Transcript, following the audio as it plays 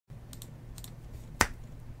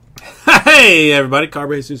Hey everybody,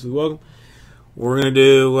 RPAs, welcome. We're going to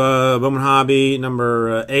do Bowman Hobby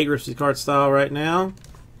number 8 RCC card style right now.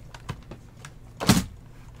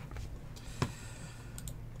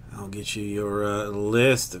 I'll get you your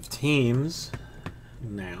list of teams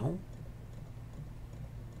now,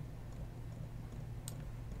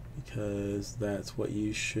 because that's what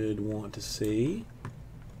you should want to see.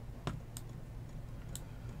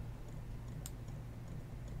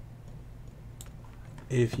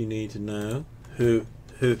 If you need to know who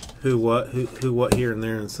what here and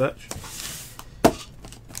there and such.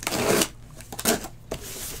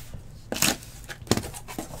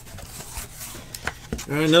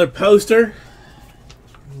 All right, another poster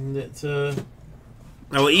that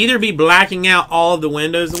I will either be blacking out all of the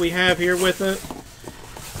windows that we have here with it,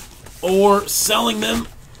 or selling them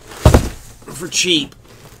for cheap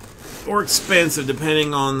or expensive,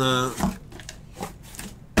 depending on the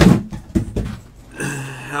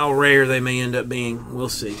how rare they may end up being. We'll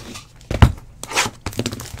see.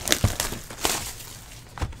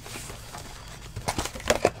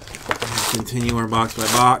 Continue our box by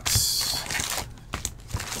box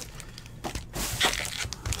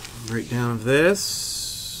breakdown of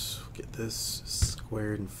this. Get this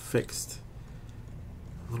squared and fixed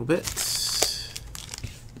a little bit.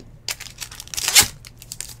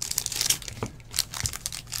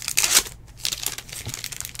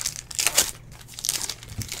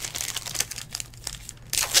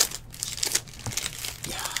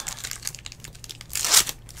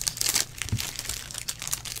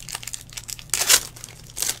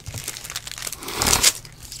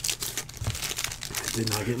 Did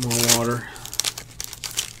not get more water.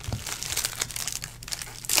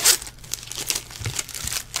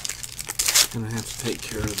 Gonna have to take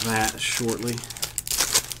care of that shortly.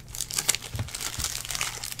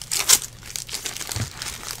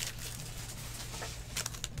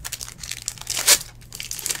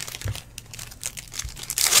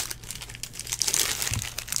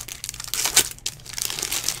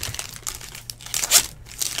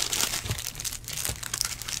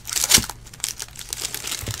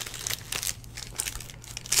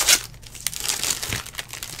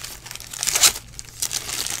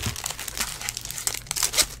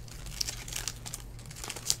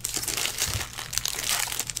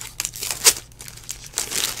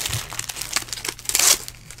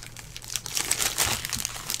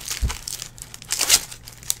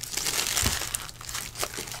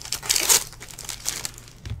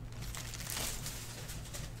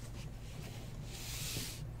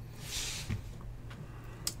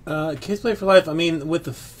 Kids Play for Life. I mean, with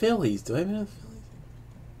the Phillies, do I even have Phillies?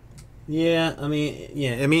 Yeah, I mean,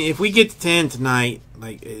 if we get to 10 tonight,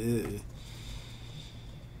 like,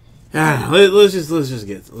 let's just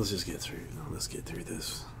get through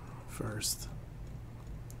this first,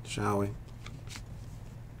 shall we?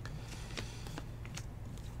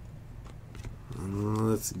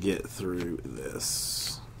 Let's get through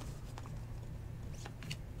this.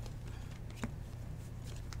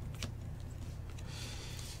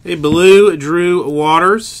 A blue Drew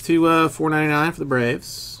Waters to $4.99 for the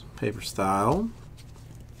Braves, paper style.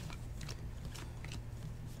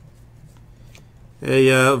 A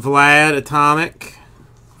Vlad Atomic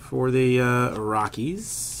for the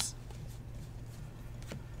Rockies.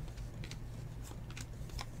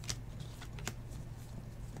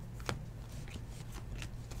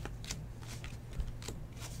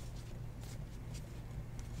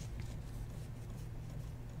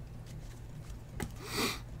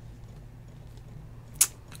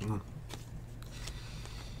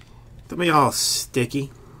 Don't be all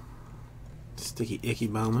sticky, icky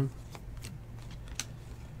Bowman.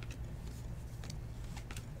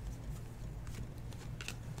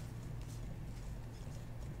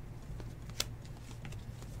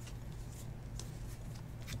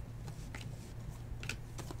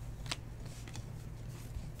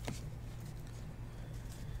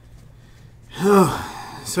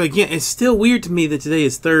 So again, it's still weird to me that today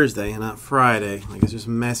is Thursday and not Friday. Like, it's just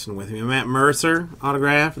messing with me. Matt Mercer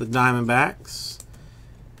autograph for the Diamondbacks.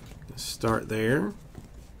 Let's start there.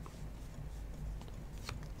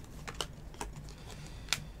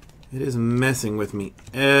 It is messing with me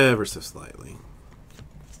ever so slightly.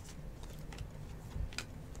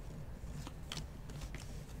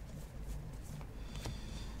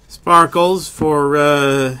 Sparkles for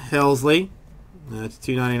Helsley. That's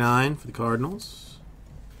 $2.99 for the Cardinals.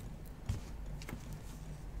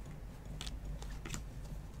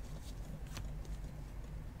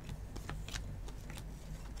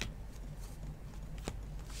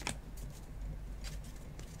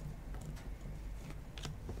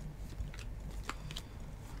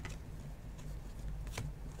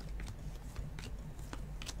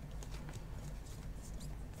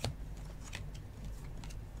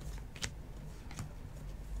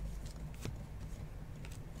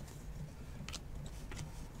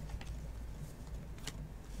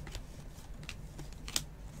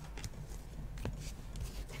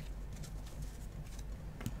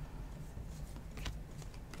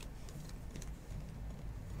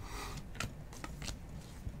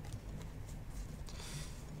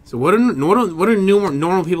 So what do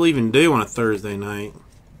normal people even do on a Thursday night?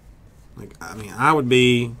 Like, I mean, I would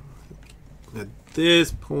be at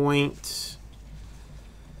this point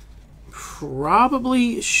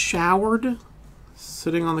probably showered,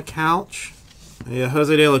 sitting on the couch. Yeah,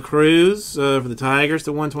 Jose de la Cruz for the Tigers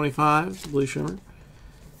to 125, Blue Shimmer.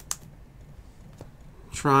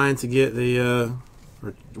 Trying to get the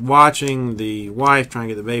or watching the wife trying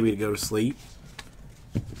to get the baby to go to sleep.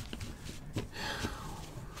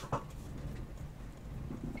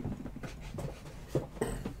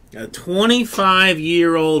 A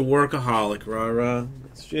 25-year-old workaholic, rah-rah.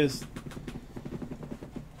 It's just...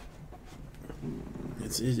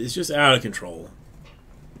 It's just out of control.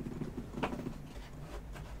 I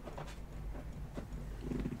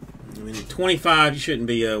mean, at 25, you shouldn't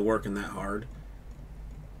be working that hard.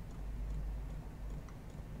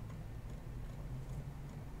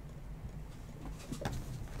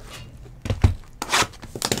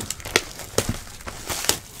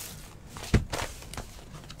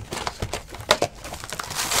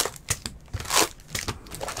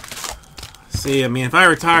 See, I mean, if I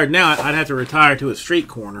retired now, I'd have to retire to a street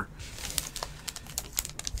corner.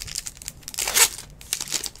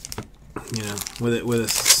 You know, with a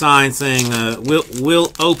sign saying,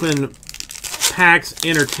 "We'll open packs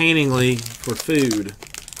entertainingly for food."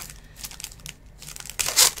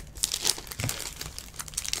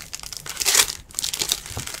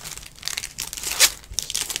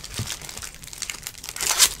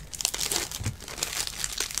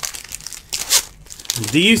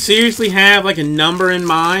 Do you seriously have like a number in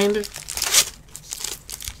mind?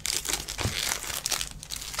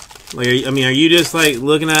 Like, I mean, are you just like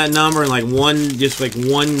looking at a number and like one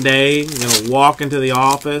day, you know, walk into the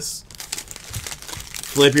office,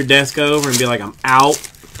 flip your desk over and be like, I'm out.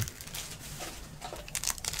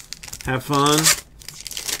 Have fun.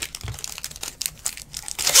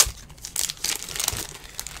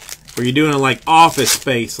 Or you're doing it like Office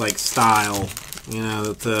Space like style, you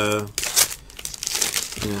know, that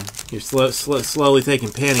you know, you're slowly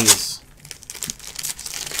taking pennies.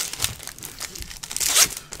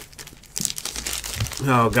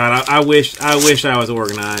 Oh God, I wish I was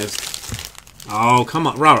organized. Oh, come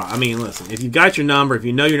on, Rara. I mean, listen. If you've got your number, if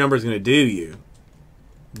you know your number is going to do you,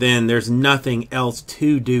 then there's nothing else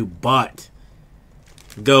to do but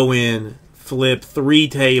go in, flip 3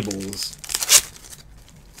 tables,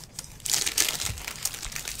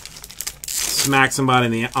 smack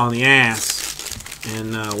somebody on the ass,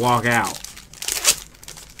 and walk out.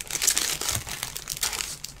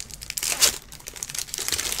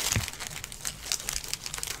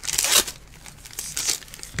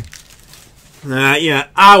 Yeah,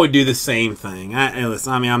 I would do the same thing.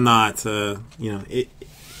 Listen, I mean, I'm not, you know, it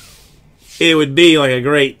would be like a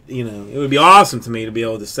great, you know, it would be awesome to me to be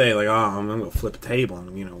able to say, like, oh, I'm going to flip a table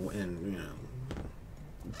and, you know,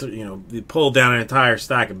 pull down an entire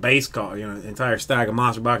stack of base cards, you know, an entire stack of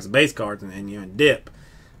monster box of base cards and you know, dip.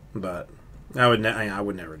 But I would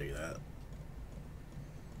never do that.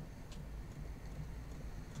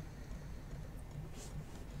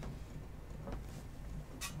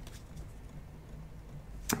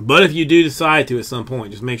 But if you do decide to at some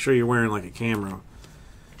point, just make sure you're wearing like a camera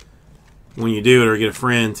when you do it, or get a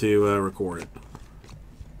friend to record it.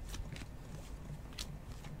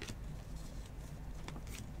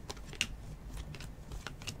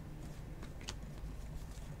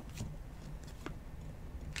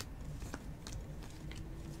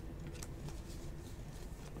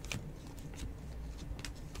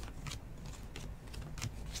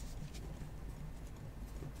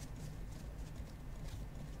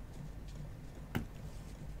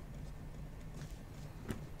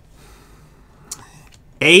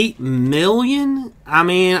 $8 million? I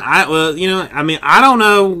mean, I don't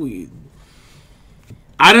know.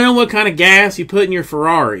 I don't know what kind of gas you put in your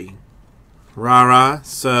Ferrari, rah.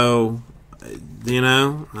 So, you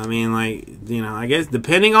know, I mean, like, you know, I guess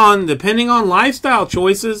depending on lifestyle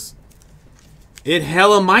choices, it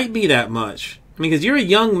hella might be that much. I mean, because you're a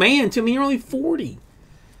young man too. I mean, you're only 40.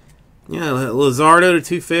 Yeah, Lizardo to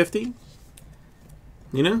 250.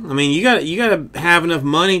 You know, I mean, you got to have enough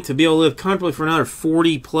money to be able to live comfortably for another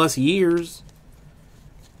 40 plus years.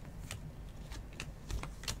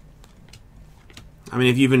 I mean,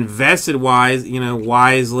 if you've invested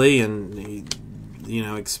wisely, and you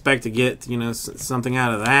know, expect to get, you know, something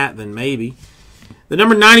out of that, then maybe. The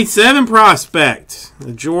number 97 prospect,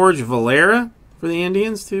 George Valera for the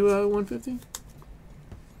Indians to 150.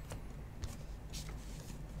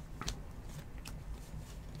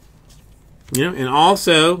 You know, and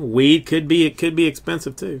also weed could be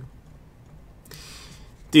expensive too.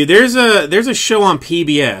 Dude, there's a show on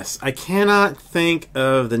PBS. I cannot think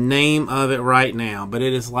of the name of it right now, but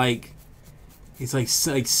it is like it's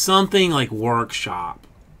like something like Workshop,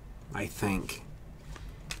 I think.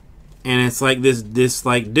 And it's like this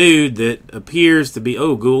like dude that appears to be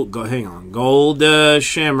gold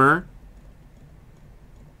shimmer.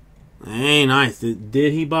 Hey, nice.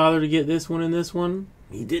 Did he bother to get this one and this one?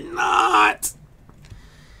 He did not.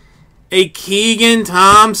 A Keegan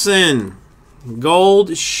Thompson.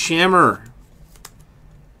 Gold shimmer.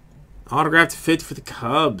 Autographed 50 for the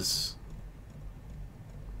Cubs.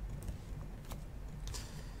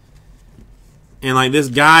 And like this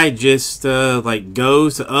guy just like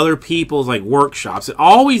goes to other people's like workshops. It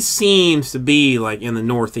always seems to be like in the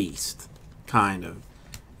Northeast, kind of.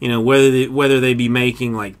 You know, whether they be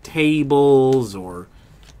making like tables or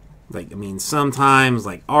like, I mean, sometimes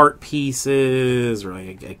like art pieces or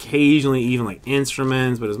like occasionally even like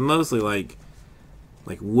instruments, but it's mostly like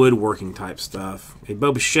woodworking type stuff. A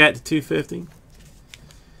Bo Bichette to 250.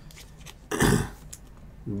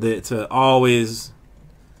 that I always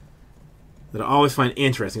find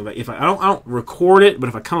interesting. But if I don't record it, but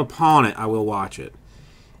if I come upon it, I will watch it.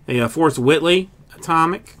 A Forrest Whitley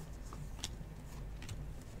Atomic.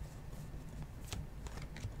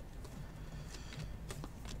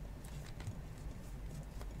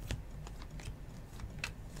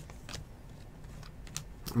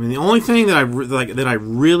 I mean, the only thing that I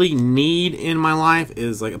really need in my life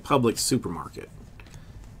is like a Publix supermarket.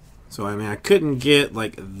 So I mean, I couldn't get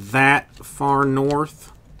like that far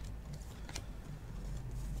north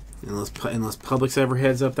unless Publix ever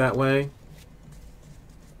heads up that way.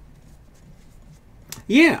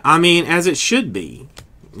 Yeah, I mean, as it should be,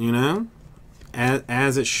 you know,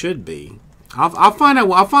 as it should be. I'll find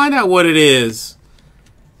out what it is.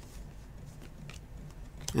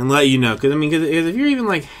 And let you know, because I mean, because if you're even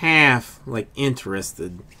like half like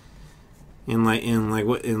interested in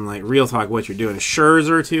real talk, what you're doing, a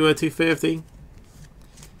Scherzer to a 250,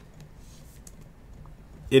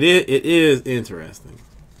 it is interesting.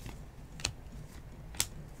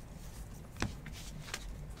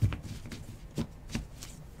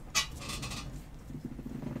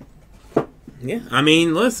 Yeah, I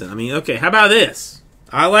mean, listen, I mean, okay, how about this?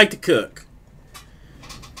 I like to cook.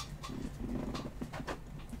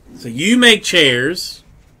 So you make chairs.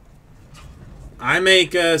 I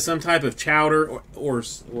make some type of chowder or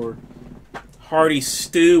hearty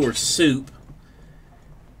stew or soup,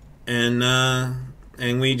 and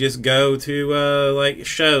we just go to like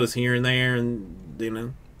shows here and there, and you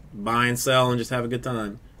know, buy and sell and just have a good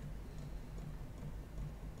time.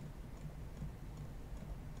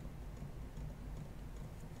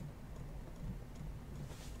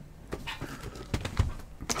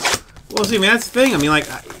 Well, see, I mean, that's the thing. I mean, like,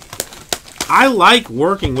 I like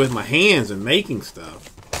working with my hands and making stuff.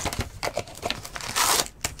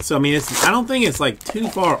 So, I mean, I don't think it's, like, too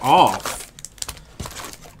far off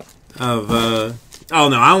of, oh,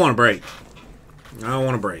 no, I don't want to break. I don't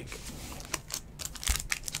want to break.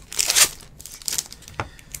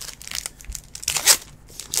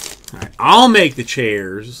 All right, I'll make the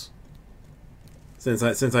chairs, since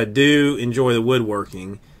I do enjoy the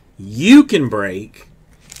woodworking. You can break.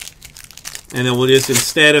 And then we'll just,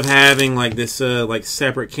 instead of having like this like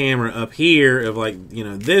separate camera up here of like, you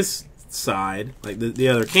know, this side, like the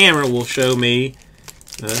other camera will show me,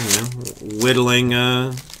 you know, whittling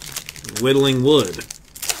wood.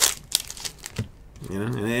 You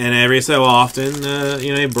know, and every so often,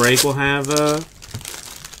 you know, a break will have you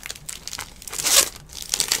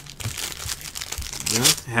know,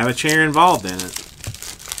 have a chair involved in it.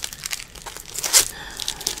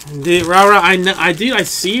 Dude, I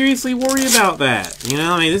seriously worry about that. You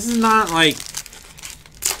know, I mean, this is not like,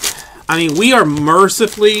 I mean, we are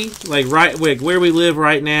mercifully, like, where we live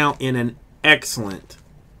right now in an excellent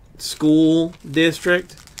school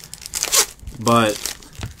district. But,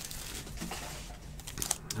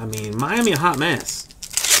 I mean, Miami a hot mess.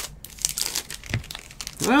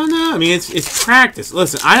 Well, no, I mean, it's practice.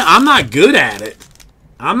 Listen, I'm not good at it.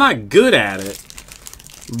 I'm not good at it.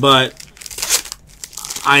 But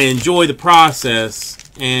I enjoy the process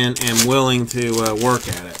and am willing to work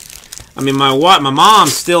at it. I mean, my mom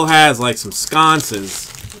still has like some sconces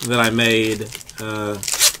that I made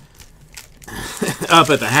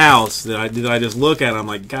up at the house that I just look at. I'm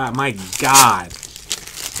like, God, my God,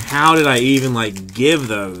 how did I even like give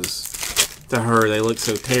those to her? They look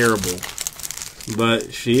so terrible.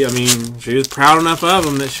 But she was proud enough of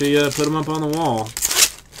them that she put them up on the wall.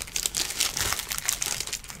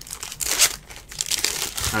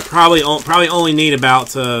 I probably only need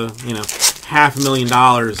about you know,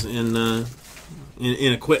 $500,000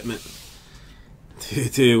 in equipment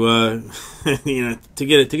you know, to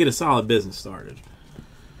get a solid business started.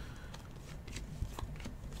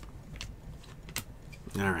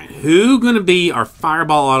 All right, who going to be our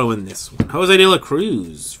fireball auto in this one? Jose De La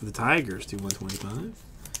Cruz for the Tigers, 2/125.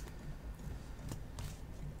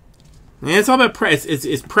 And it's all about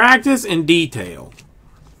it's practice and detail,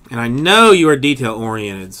 and I know you are detail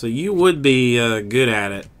oriented, so you would be good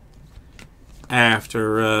at it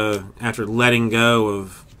after letting go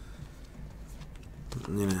of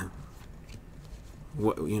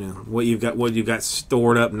what you've got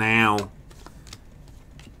stored up now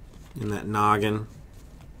in that noggin.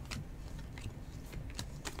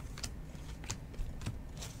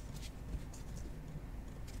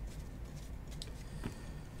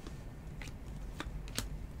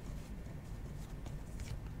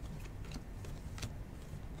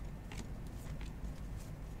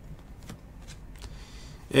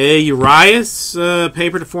 Urias,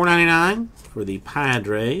 paper to 4.99 for the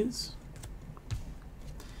Padres.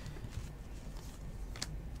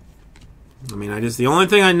 I mean, the only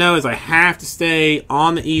thing I know is I have to stay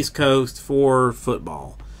on the East Coast for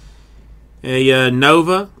football. A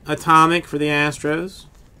Nova Atomic for the Astros.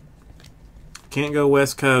 Can't go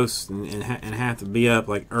West Coast and have to be up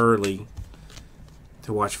like early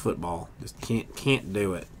to watch football. Just can't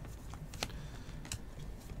do it.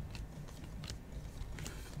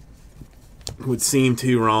 Would seem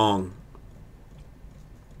too wrong.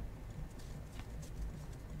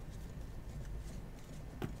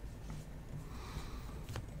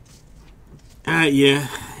 Yeah.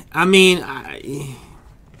 I mean,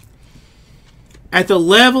 at the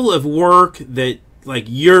level of work that like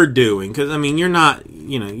you're doing, because I mean, you're not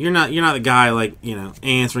the guy like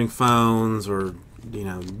answering phones or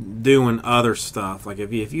doing other stuff. Like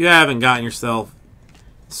if you haven't gotten yourself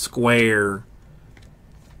square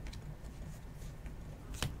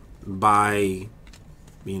by,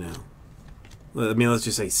 let's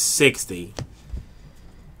just say 60,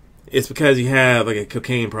 it's because you have like a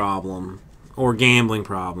cocaine problem or gambling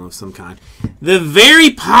problem of some kind. The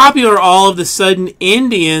very popular all of the sudden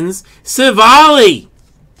Indians, Savali.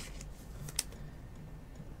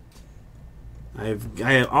 I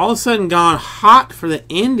have all of a sudden gone hot for the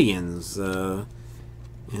Indians in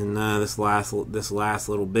this last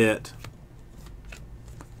little bit.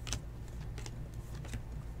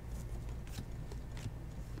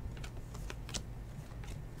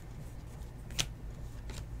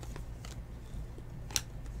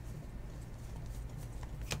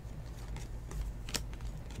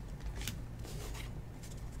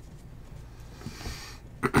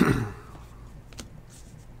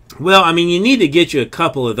 Well, I mean, you need to get you a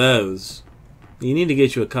couple of those.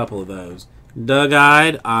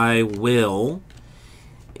 Dug-eyed, I will.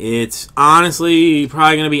 It's honestly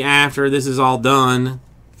probably going to be after this is all done.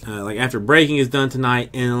 Like after breaking is done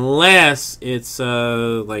tonight. Unless it's,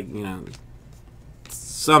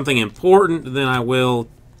 something important, then I will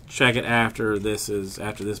check it after this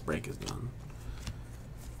break is done.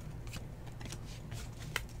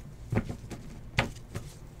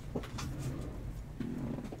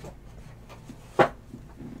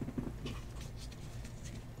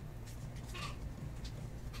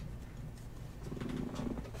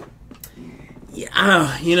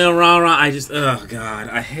 Rah-rah,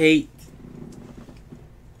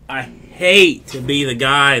 I hate to be the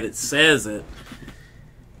guy that says it,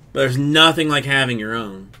 but there's nothing like having your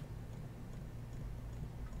own.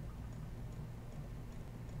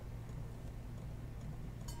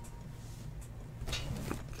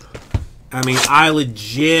 I mean, I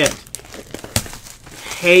legit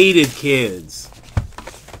hated kids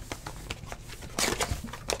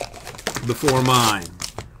before mine.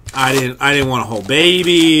 I didn't want to hold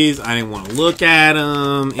babies. I didn't want to look at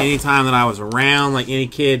them. Anytime that I was around, like any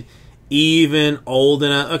kid, even old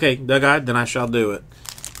enough. Okay, Doug, then I shall do it.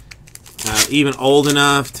 Even old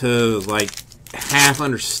enough to like half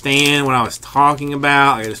understand what I was talking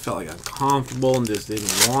about. I just felt like uncomfortable and just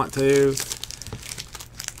didn't want to.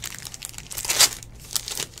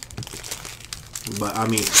 But I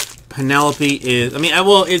mean, Penelope is. I mean, I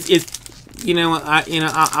will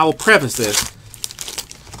preface this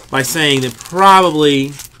by saying that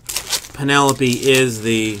probably Penelope is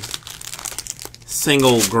the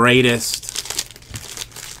single greatest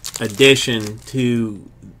addition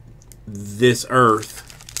to this earth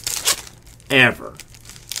ever.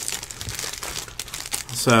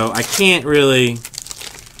 So I can't really,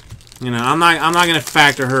 I'm not going to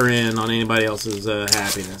factor her in on anybody else's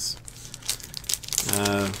happiness.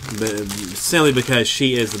 But simply because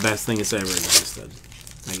she is the best thing that's ever existed.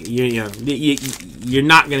 Like, you're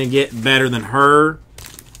not going to get better than her.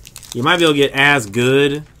 You might be able to get as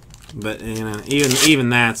good, But you know, even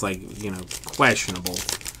that's like, you know, questionable.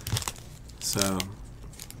 So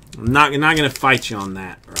I'm not gonna fight you on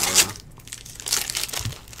that, Rara.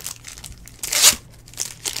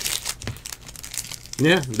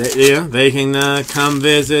 Yeah, they can come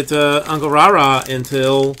visit Uncle Rara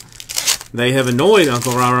until they have annoyed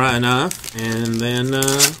Uncle Rara enough, and then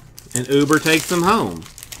an Uber takes them home.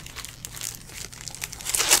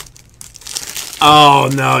 Oh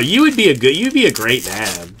no, you'd be a great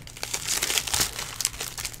dad.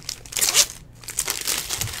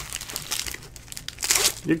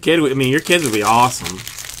 Your kids would be awesome.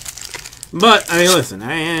 But I mean, listen,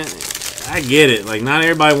 I get it. Like, not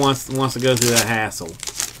everybody wants to go through that hassle.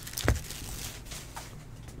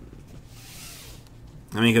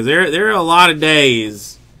 I mean, because there are a lot of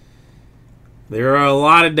days. There are a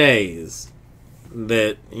lot of days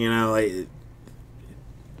that, you know, like,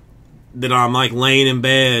 that I'm like laying in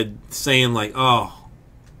bed saying like, oh,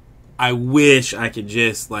 I wish I could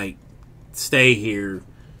just like stay here,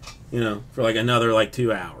 you know, for like another like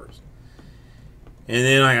 2 hours. And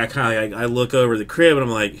then I kind of I look over the crib and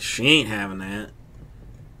I'm like, she ain't having that.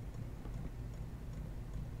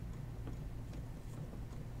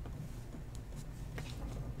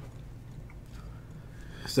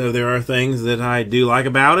 So there are things that I do like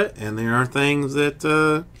about it, and there are things that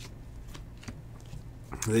that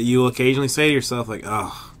you will occasionally say to yourself, like,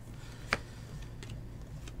 "Oh,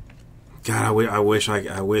 God, I wish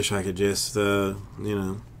I could just, you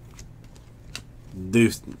know, do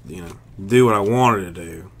what I wanted to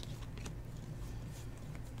do."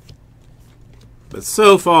 But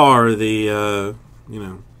so far, the you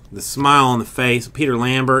know, the smile on the face, Peter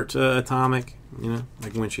Lambert atomic, you know,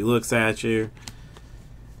 like when she looks at you.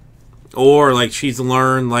 Or, like, she's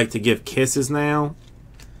learned, like, to give kisses now.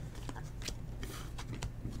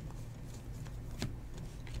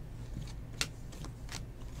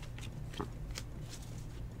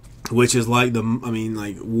 Which is, like,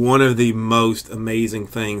 like, one of the most amazing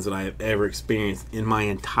things that I have ever experienced in my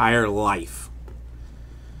entire life.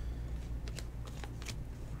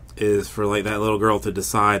 Is for, like, that little girl to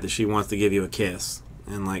decide that she wants to give you a kiss.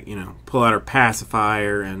 And, like, you know, pull out her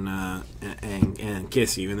pacifier and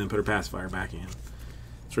kiss you, and then put her pacifier back in.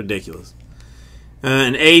 It's ridiculous.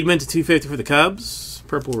 An Aidman to 250 for the Cubs.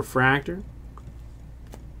 Purple refractor.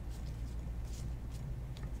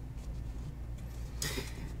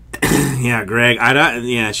 Yeah, Greg.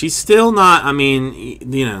 Yeah, she's still not. I mean,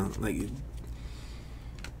 you know, like,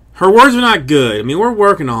 her words are not good. I mean, we're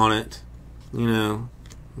working on it. You know,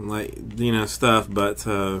 like, you know, stuff, but.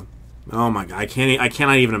 Oh my God! I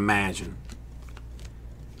cannot even imagine.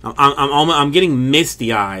 I'm getting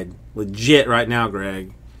misty-eyed, legit, right now,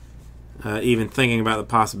 Greg. Even thinking about the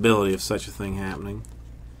possibility of such a thing happening.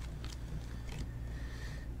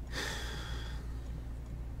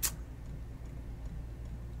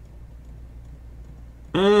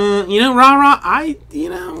 You know, Rara, you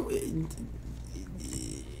know,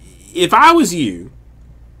 if I was you.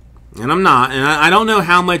 And I'm not, and I don't know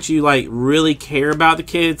how much you like really care about the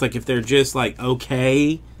kids, like if they're just like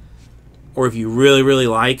okay, or if you really really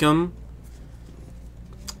like them.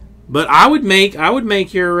 But I would make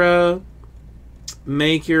your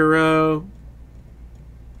you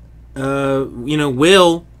know,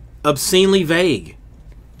 will obscenely vague.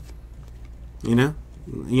 You know,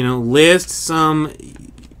 list some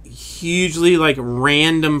hugely like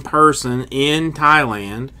random person in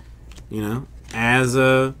Thailand, you know, as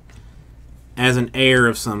an heir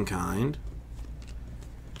of some kind.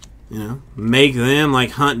 You know, make them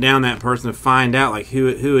like hunt down that person to find out like who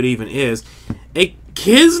it even is. A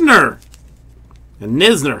Kisner, a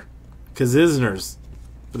Nisner, Kazisners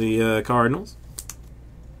for the Cardinals.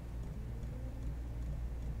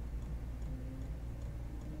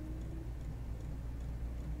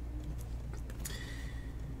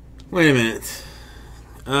 Wait a minute.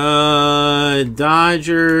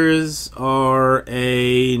 Dodgers are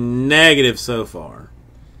a negative so far.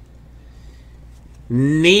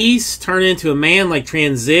 Nice turn into a man, like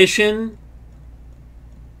transition.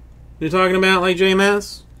 You're talking about like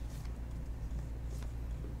JMS?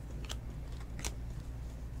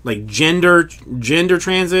 Like gender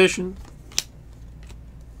transition?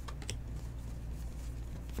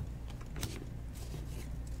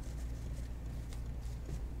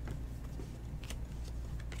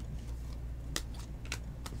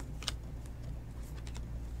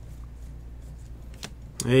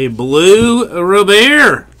 A blue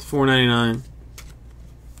Robert, $4.99.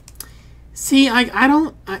 See, I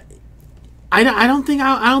don't think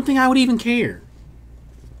I would even care.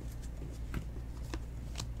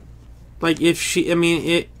 Like if she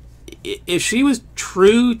was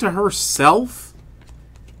true to herself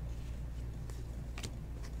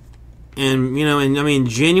and you know, and I mean,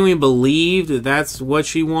 genuinely believed that that's what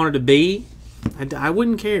she wanted to be, I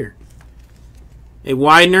wouldn't care. A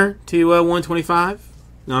widener to 125.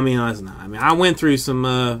 No, I mean, that's not. I mean, I went through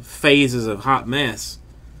some phases of hot mess.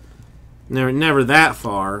 Never that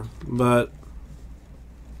far, but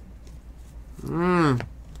I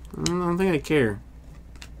don't think I care.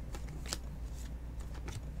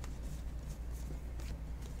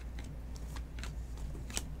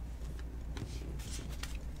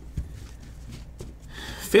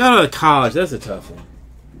 Failed out of college, that's a tough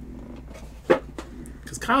one.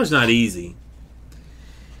 Because college not easy.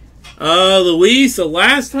 Luis, the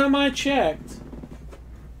last time I checked,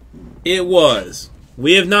 it was.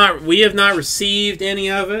 We have not received any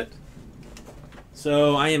of it.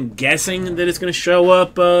 So I am guessing that it's going to show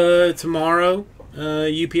up tomorrow,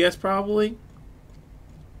 UPS probably.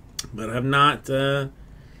 But I have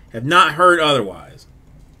not heard otherwise.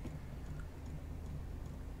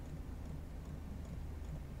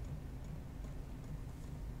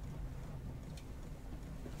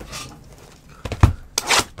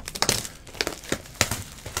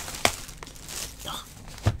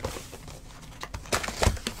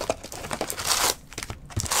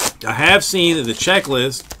 I have seen that the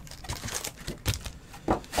checklist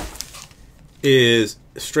is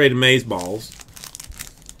straight amaze balls.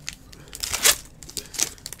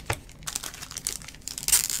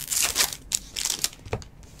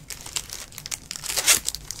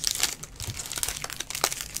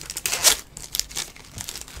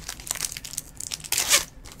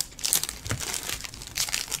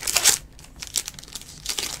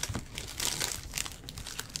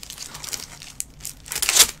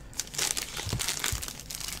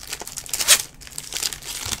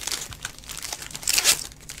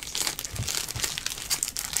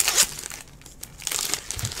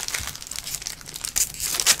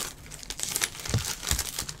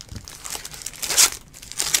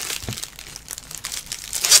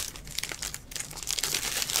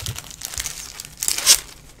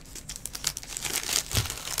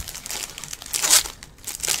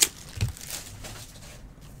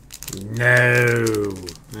 No.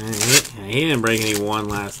 He didn't break any one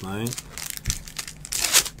last night.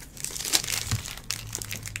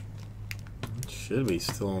 It should be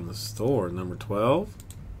still in the store. Number 12.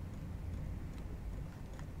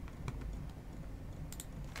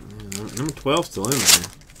 Yeah, number 12 still in there.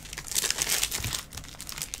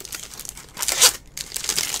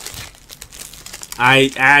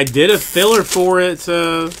 I did a filler for it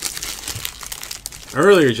earlier,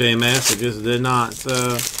 JMS. It just did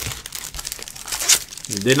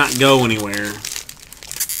not go anywhere.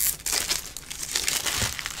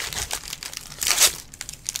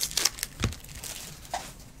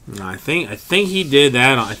 No, I think he did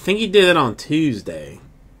that. I think he did it on Tuesday.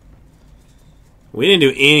 We didn't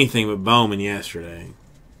do anything but Bowman yesterday.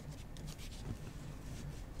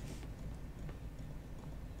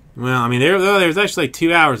 Well, I mean, there was actually like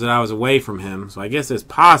 2 hours that I was away from him, so I guess it's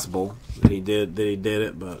possible that he did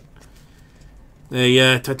it. But the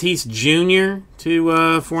Tatis Jr. to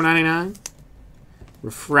 $4.99,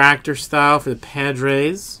 refractor style for the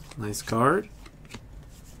Padres. Nice card.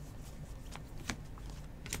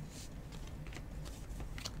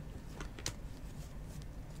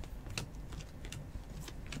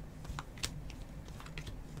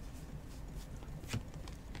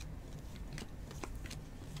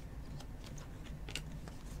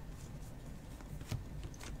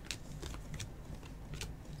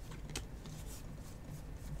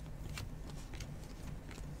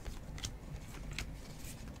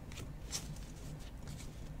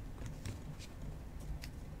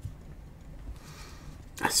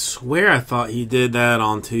 I swear I thought he did that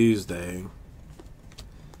on Tuesday.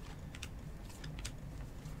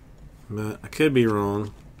 But I could be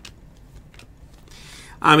wrong.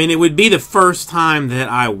 I mean, it would be the first time that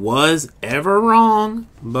I was ever wrong,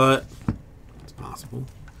 but it's possible.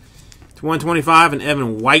 To 125 and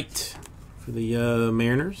Evan White for the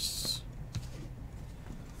Mariners.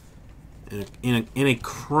 In a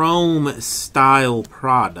chrome style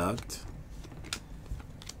product.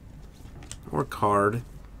 Or card.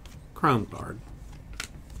 Chrome card.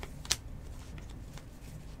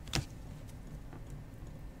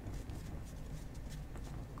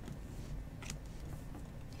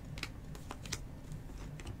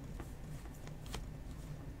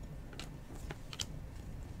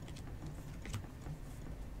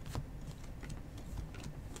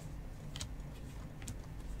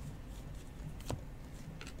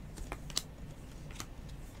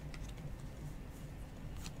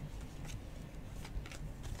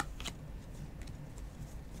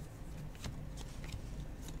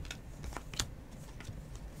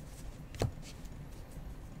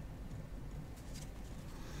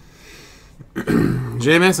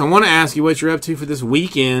 JMS, I want to ask you what you're up to for this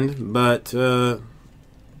weekend, but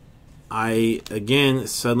I, again,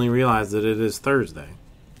 suddenly realized that it is Thursday.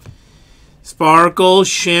 Sparkle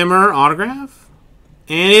Shimmer autograph.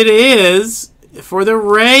 And it is for the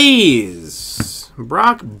Rays.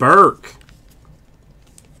 Brock Burke.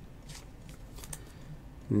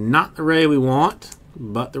 Not the Ray we want,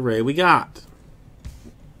 but the Ray we got.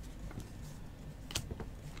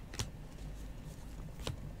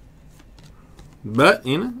 But,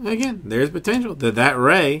 you know, again, there's potential that that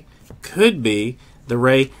Ray could be the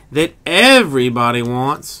Ray that everybody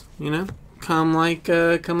wants, you know, come like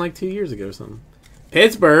 2 years ago or something.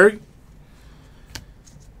 Pittsburgh.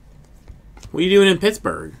 What are you doing in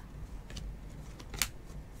Pittsburgh?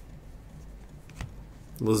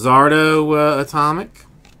 Luzardo Atomic.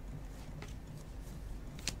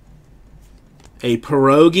 A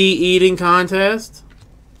pierogi eating contest.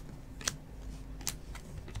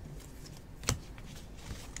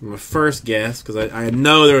 My first guess, because I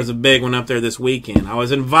know there was a big one up there this weekend. I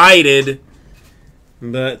was invited,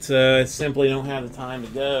 but simply don't have the time to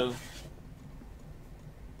go.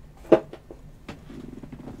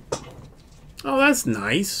 Oh, that's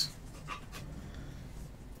nice.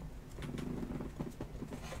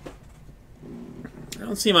 I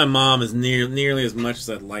don't see my mom as nearly as much as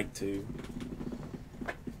I'd like to.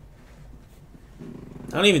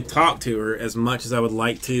 I don't even talk to her as much as I would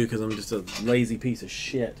like to because I'm just a lazy piece of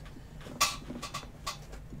shit.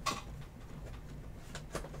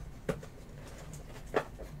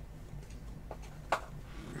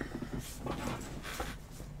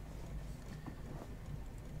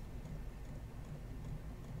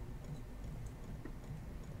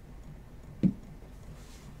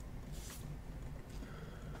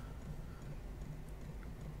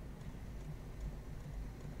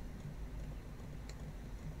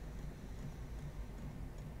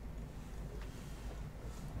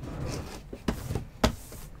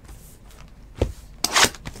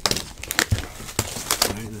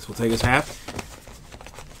 This will take us half.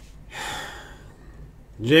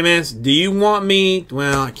 J-Mans, do you want me...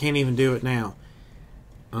 Well, I can't even do it now.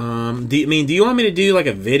 Do you want me to do like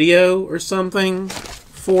a video or something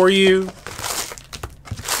for you?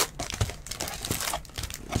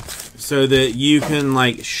 So that you can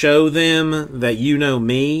like show them that you know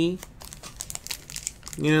me?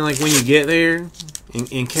 You know, like when you get there?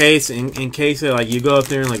 In case that like you go up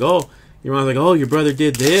there and like, oh, your mom's like, oh, your brother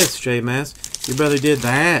did this, J-Mans. Your brother did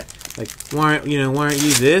that. Like, why aren't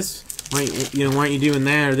you this? Why aren't you doing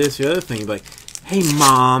that or this or the other thing? Like, hey,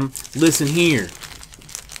 Mom, listen here.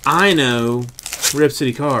 I know Rip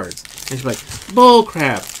City Cards. And she's like, bull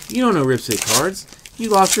crap. You don't know Rip City Cards. You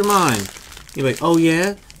lost your mind. You're like, oh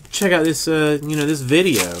yeah, check out this this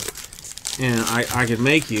video, and I could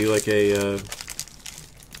make you like a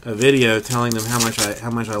video telling them how much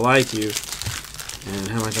I like you and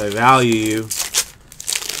how much I value you.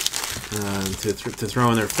 To throw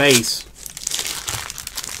in their face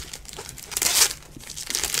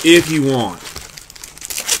if you want.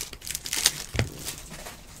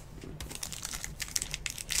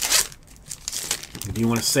 If you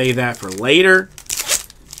want to save that for later,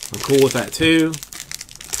 I'm cool with that too.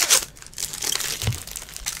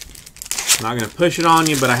 I'm not going to push it on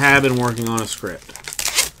you, but I have been working on a script.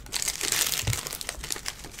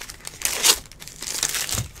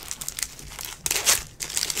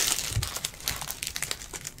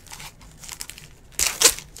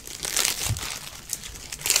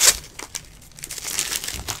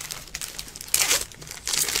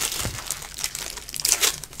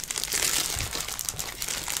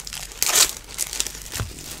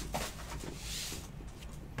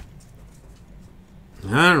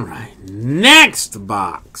 Alright, next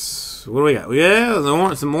box. What do we got? We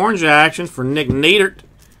got some orange action for Nick Neidert.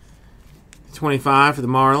 25 for the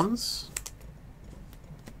Marlins.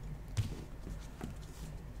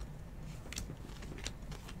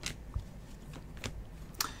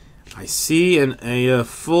 I see a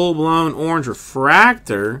full-blown orange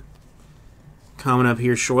refractor coming up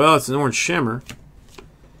here. Well, it's an orange shimmer.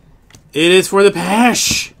 It is for the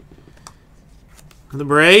Pesh. The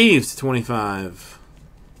Braves, 25.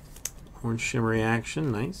 Orange shimmery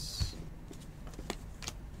action, nice.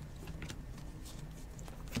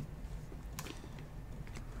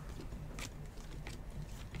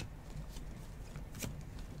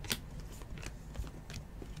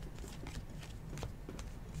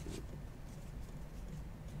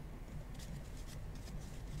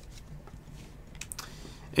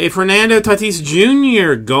 A Fernando Tatis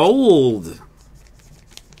Jr. Gold.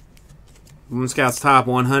 Bowman Scouts Top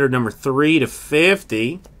 100, number 3 to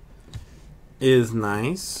 50. Is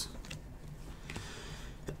nice.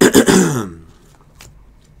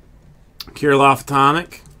 Kirloff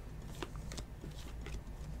Atomic.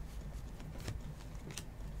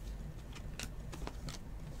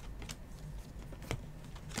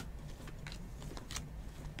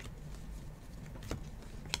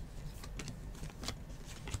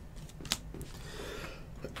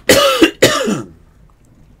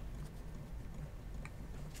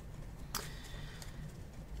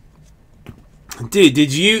 Dude,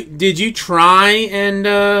 did you try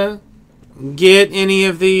and get any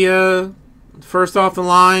of the first off the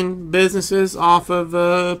line businesses off of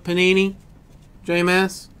Panini,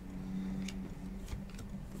 JMS?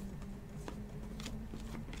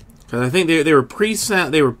 Because I think they were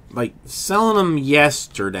pre-sent. They were like selling them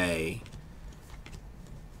yesterday,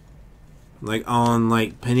 like on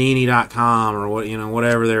like Panini.com or what, you know,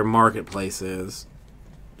 whatever their marketplace is.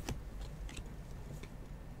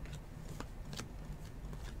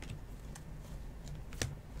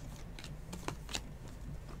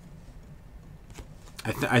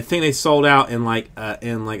 I think they sold out in like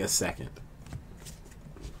a second.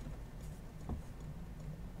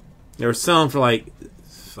 They were selling for like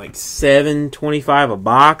 $7.25 a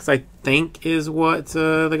box, I think is what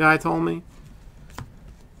the guy told me.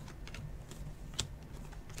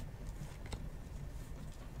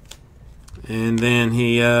 And then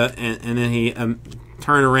he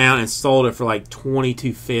turned around and sold it for like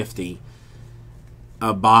 $22.50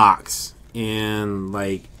 a box in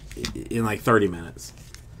like 30 minutes.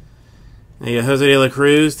 And you got Jose de la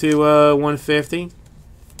Cruz to 150.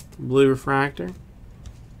 Blue refractor.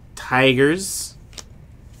 Tigers.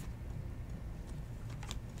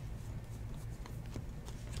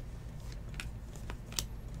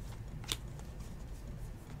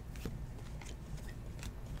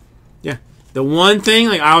 Yeah. The one thing,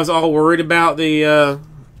 like, I was all worried about the,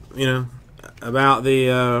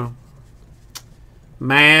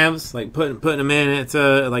 Mavs, like putting them in at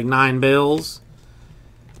like 9 bills.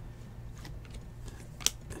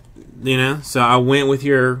 You know, so I went with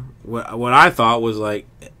what I thought was like,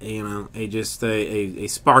 you know, a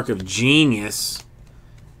spark of genius.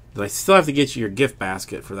 But I still have to get you your gift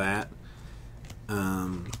basket for that.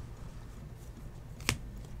 You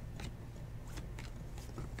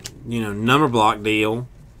know, number block deal.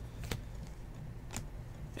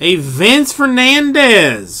 A Vince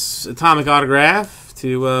Fernandez atomic autograph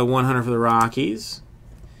to 100 for the Rockies.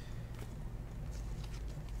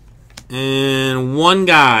 And one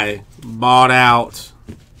guy bought out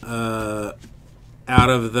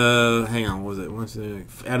of the, hang on, what was it? What's the,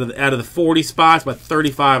 out of the 40 spots, about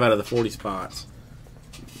 35 out of the 40 spots.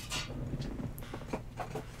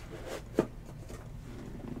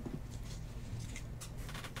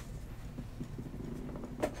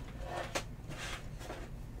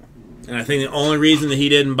 And I think the only reason that he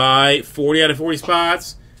didn't buy 40 out of 40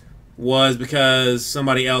 spots was because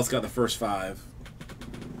somebody else got the first 5.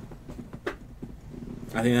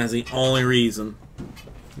 I think that's the only reason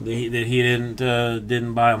that he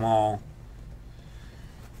didn't buy them all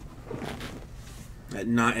at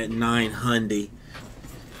 900.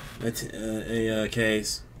 That's a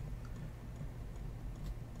case.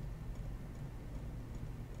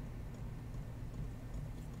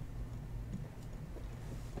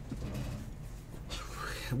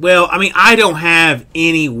 Well, I mean, I don't have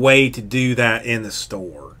any way to do that in the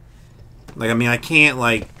store. Like, I mean, I can't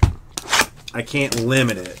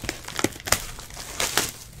limit it.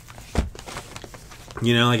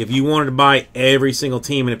 You know, like if you wanted to buy every single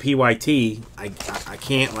team in a PYT, I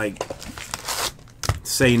can't like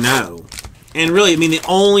say no. And really, I mean, the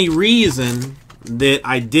only reason that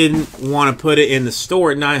I didn't want to put it in the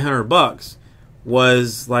store at $900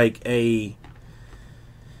 was like a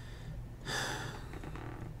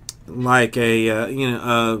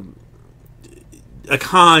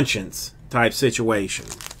conscience type situation.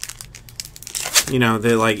 You know,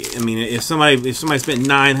 they're like, I mean, if somebody spent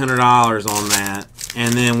 $900 on that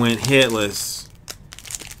and then went hitless,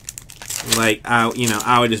 like I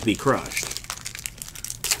would just be crushed.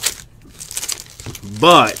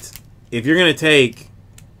 But if you're gonna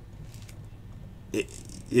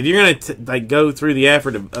like go through the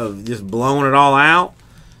effort of just blowing it all out,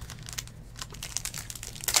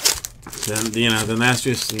 then that's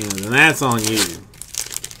just, then that's on you.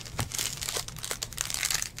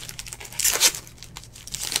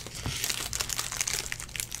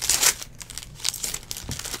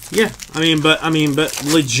 Yeah, I mean, but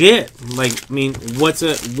legit, like, I mean, what's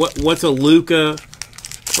a Luka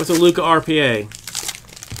RPA?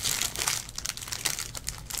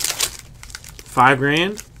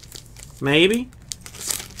 $5,000, maybe.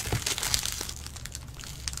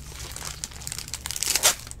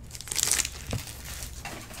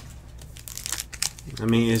 I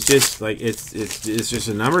mean, it's just like it's just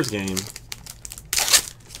a numbers game.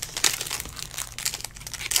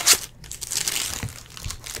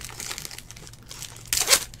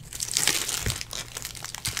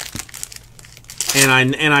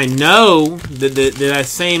 And I know that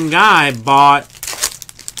same guy bought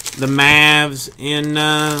the Mavs in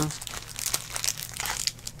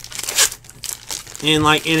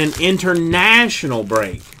an international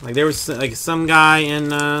break. Like there was like some guy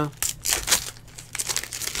in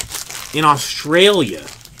Australia.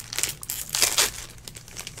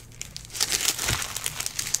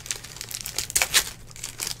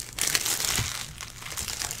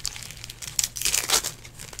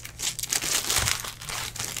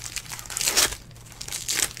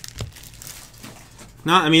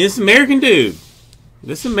 I mean, this American dude.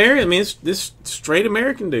 I mean, this straight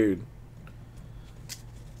American dude.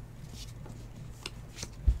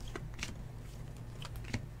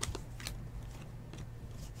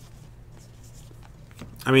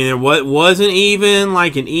 I mean, there wasn't even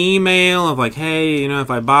like an email of like, hey, you know,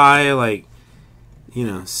 if I buy like, you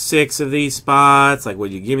know, 6 of these spots, like,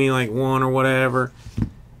 would you give me like 1 or whatever?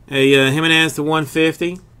 Hey, Jimenez to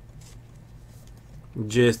 150.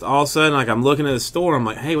 Just all of a sudden, like, I'm looking at the store, I'm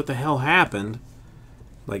like, hey, what the hell happened?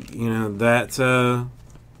 Like, you know, that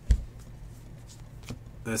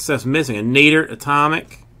stuff's missing. A Nader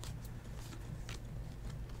Atomic.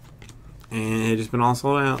 And it just been all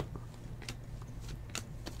sold out.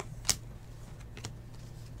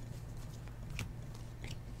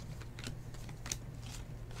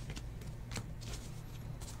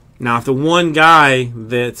 Now, if the one guy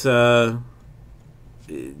that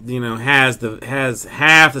you know has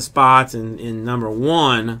half the spots in number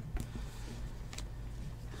 1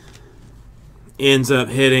 ends up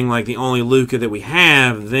hitting like the only Luka that we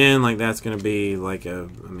have, then like that's gonna be like I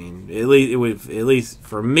mean, at least it would, at least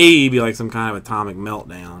for me, be like some kind of atomic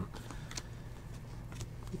meltdown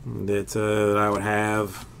that I would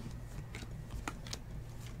have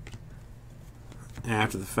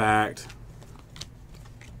after the fact.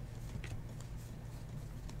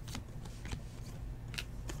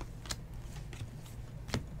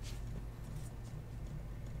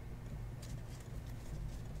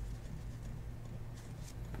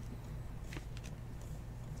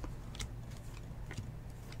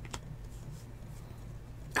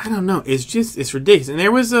 I don't know. It's ridiculous. And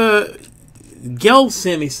there was a Gel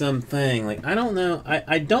sent me something. Like, I don't know.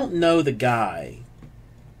 I don't know the guy.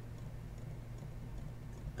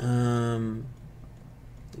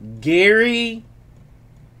 Gary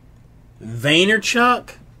Vaynerchuk.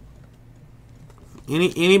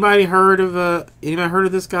 Anybody heard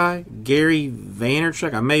of this guy? Gary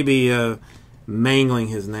Vaynerchuk? I may be mangling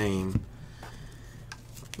his name.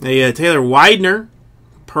 Taylor Widener.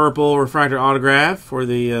 Purple refractor autograph for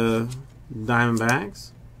the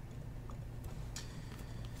Diamondbacks.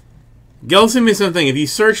 Gel sent me something. If you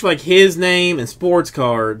search like his name and sports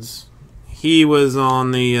cards, he was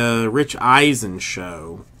on the Rich Eisen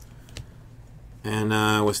show, and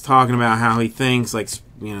was talking about how he thinks like,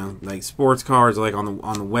 you know, like sports cards are like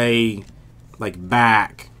on the way like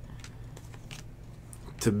back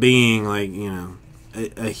to being like, you know,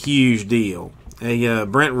 a huge deal. A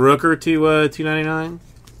Brent Rooker to $2.99.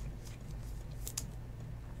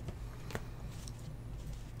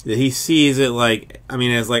 That he sees it like, I mean,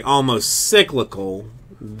 as like almost cyclical,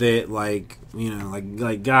 that like, you know,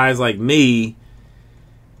 like guys like me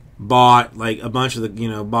bought like a bunch of the, you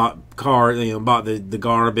know, bought the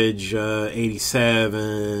garbage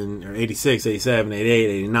 87 or 86, 87, 88,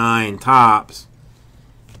 89 tops,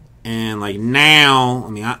 and like now, I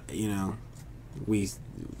mean, you know, we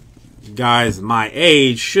guys my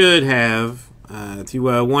age should have to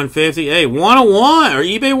 150. Hey, 101 or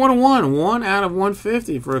eBay 101, 1 out of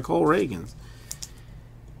 150 for a Cole Reagans.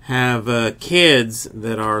 Have kids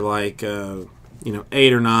that are like you know,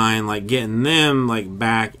 8 or 9, like getting them like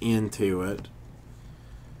back into it.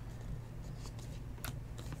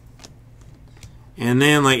 And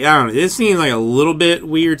then like, I don't know, this seems like a little bit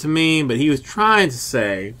weird to me, but he was trying to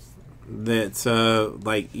say that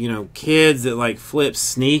like, you know, kids that like flip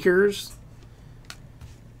sneakers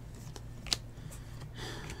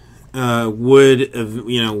would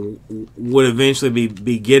eventually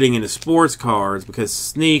be getting into sports cards, because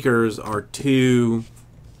sneakers are too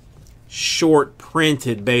short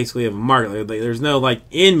printed basically of a market. Like, there's no like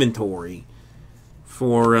inventory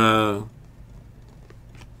for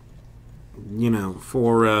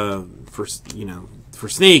for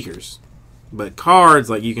sneakers, but cards,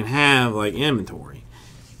 like, you can have like inventory.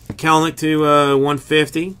 Kelnick to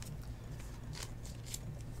 150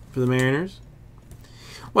 for the Mariners.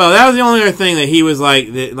 Well, that was the only other thing that he was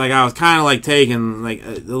like, that, like I was kind of like taking like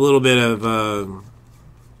a little bit of,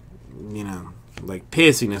 you know, like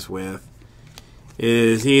pissiness with.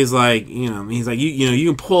 Is he's like, you know, you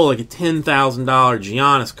can pull like a $10,000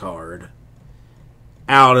 Giannis card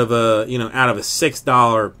out of a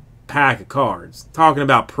 $6 pack of cards. Talking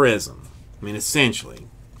about Prism. I mean, essentially.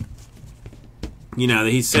 You know,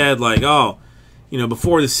 he said like, oh, you know,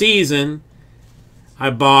 before the season,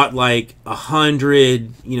 I bought like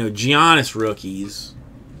 100, you know, Giannis rookies.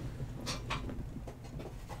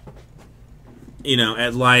 You know,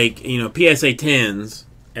 at like, you know, PSA 10s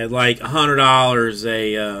at like $100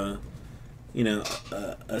 a, you know,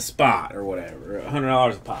 a spot or whatever,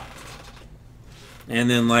 $100 a pop. And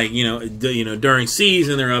then like, you know, during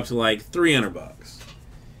season they're up to like $300.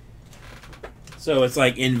 So it's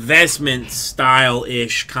like investment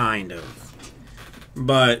style-ish kind of.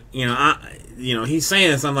 But, you know, he's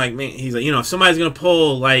saying this, I'm like, man, he's like, you know, if somebody's going to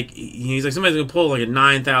pull like, he's like, somebody's going to pull like a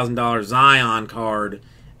 $9,000 Zion card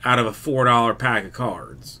out of a $4 pack of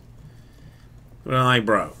cards. But I'm like,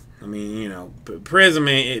 bro, I mean, you know, Prism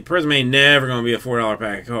ain't never going to be a $4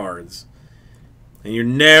 pack of cards. And you're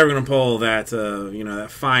never going to pull that, you know, that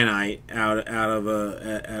finite out of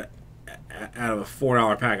a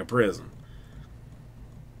 $4 pack of Prism.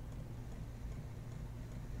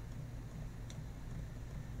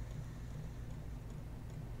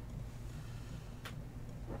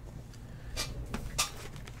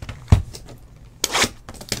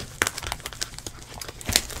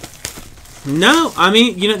 No, I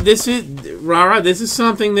mean, you know, this is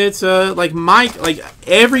something that's like Mike, like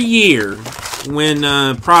every year when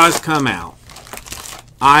products come out,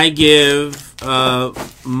 I give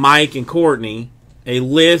Mike and Courtney a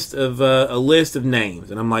list of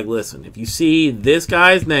names, and I'm like, listen, if you see this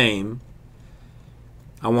guy's name,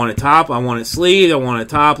 I want it sleeved, I want it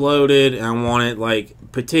top loaded, and I want it like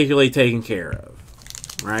particularly taken care of,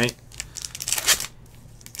 right?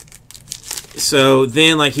 So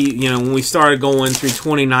then, like you know, when we started going through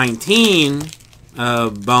 2019,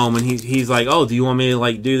 Bowman, he's like, oh, do you want me to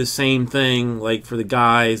like do the same thing like for the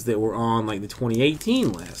guys that were on like the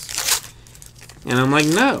 2018 list? And I'm like,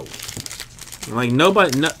 no. I'm like,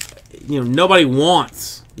 nobody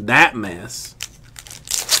wants that mess.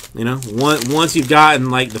 You know, once you've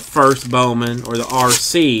gotten like the first Bowman or the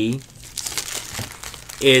RC,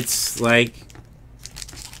 it's like,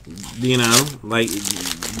 you know, like,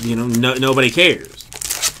 you know, nobody cares.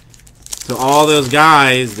 So all those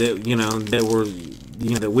guys that, you know, that were,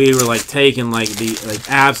 you know, that we were like taking like the like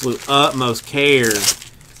absolute utmost care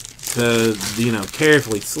to, you know,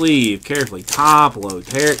 carefully sleeve, carefully top load,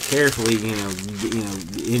 carefully, you know,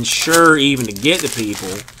 ensure even to get to people,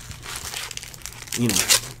 you know,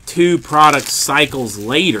 2 product cycles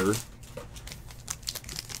later,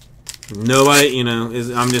 nobody, you know,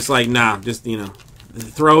 I'm just like, nah, just, you know,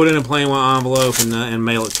 throw it in a plain white envelope and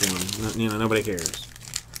mail it to them. You know, nobody cares.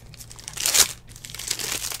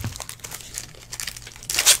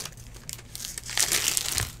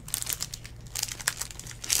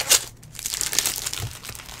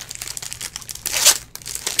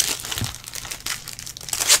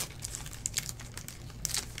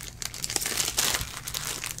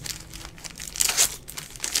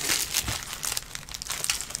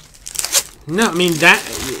 No, I mean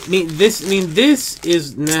this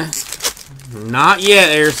is not yet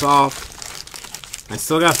Airsoft. I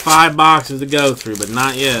still got 5 boxes to go through, but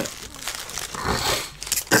not yet.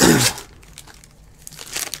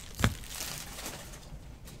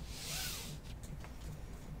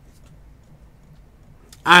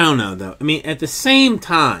 I don't know though. I mean, at the same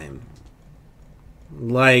time,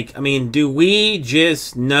 like, I mean, do we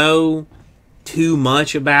just know too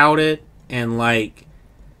much about it and like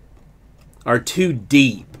are too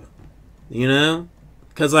deep, you know?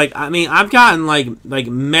 Because like, I mean, I've gotten like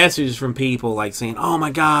messages from people like saying, "Oh my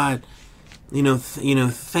God, you know,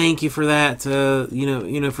 thank you for that, you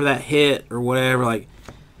know, for that hit or whatever. Like,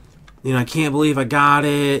 you know, I can't believe I got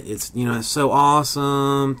it. It's, you know, it's so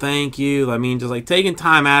awesome. Thank you." I mean, just like taking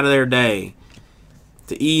time out of their day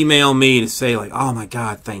to email me to say like, "Oh my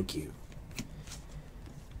God, thank you."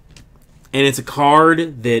 And it's a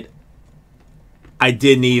card that I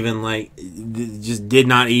didn't even like, just did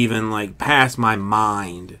not even like pass my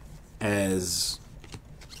mind as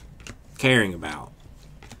caring about.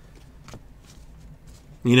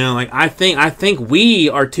 You know, like I think we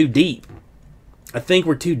are too deep. I think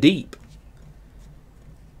we're too deep.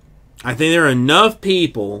 I think there are enough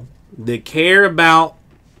people that care about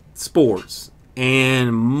sports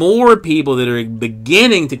and more people that are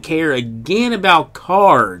beginning to care again about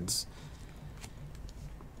cards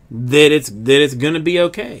that it's going to be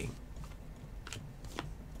okay.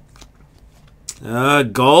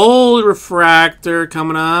 Gold refractor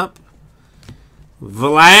coming up.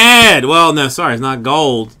 Vlad. Well, no, sorry, it's not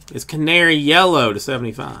gold. It's canary yellow to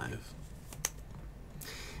 75.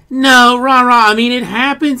 No, rah-rah. I mean, it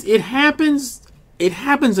happens. It happens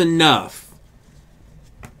enough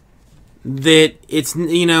that it's,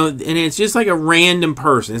 you know, and it's just like a random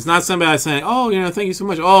person. It's not somebody saying, oh, you know, thank you so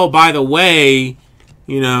much. Oh, by the way,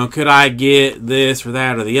 you know, could I get this or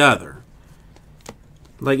that or the other?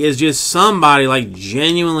 Like, it's just somebody, like,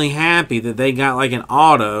 genuinely happy that they got, like, an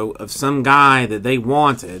auto of some guy that they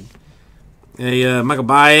wanted. A Michael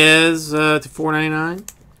Baez to $4.99.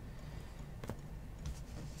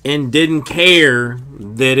 And didn't care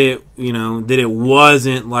that it, you know, that it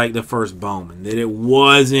wasn't, like, the first Bowman. That it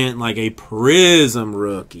wasn't, like, a Prism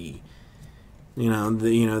rookie. You know,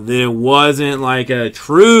 that it wasn't, like, a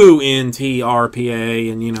true NT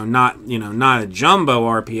RPA and, you know, not a jumbo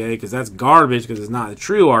RPA because that's garbage because it's not a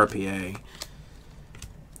true RPA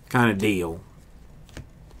kind of deal.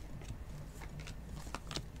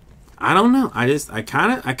 I don't know. I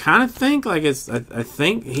kind of think like it's. I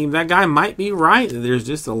think that guy might be right. There's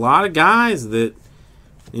just a lot of guys that,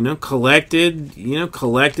 you know, collected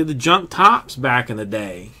the junk tops back in the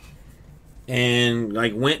day, and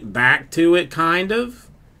like went back to it kind of,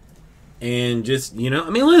 and just, you know, I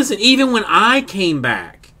mean, listen. Even when I came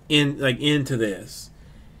back into this,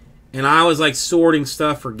 and I was like sorting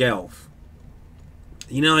stuff for Gelf.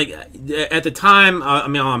 You know, like, at the time, I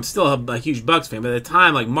mean, I'm still a huge Bucks fan, but at the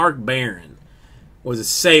time, like, Mark Barron was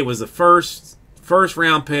the first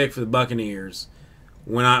round pick for the Buccaneers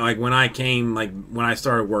when I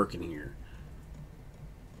started working here.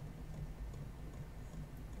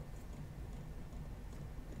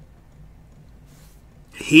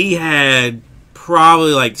 He had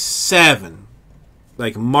probably like 7,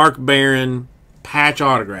 like, Mark Barron patch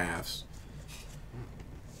autographs.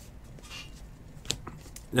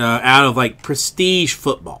 Out of like prestige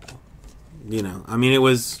football, you know. I mean, it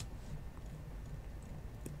was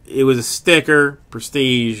a sticker,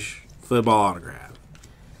 prestige football autograph.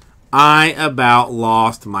 I about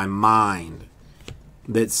lost my mind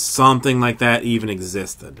that something like that even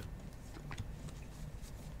existed.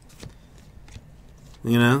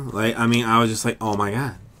 You know, like, I mean, I was just like, oh my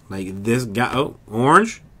god, like this guy. Oh,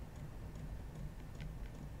 orange.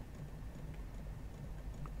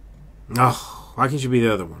 Oh. Why can't you be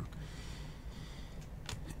the other one?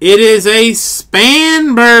 It is a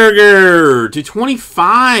Spanberger to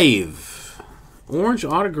 25. Orange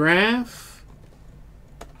autograph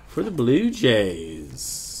for the Blue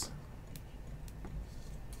Jays.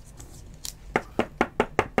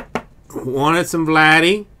 Wanted some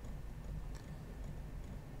Vladdy.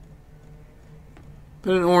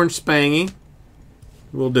 Put an orange Spangy.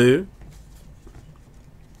 Will do.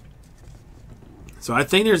 So I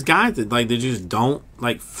think there's guys that like they just don't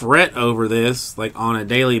like fret over this like on a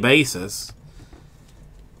daily basis.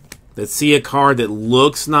 That see a card that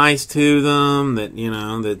looks nice to them, that, you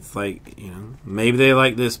know, that's like, you know, maybe they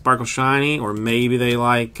like this sparkle shiny, or maybe they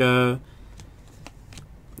like you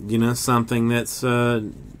know, something that's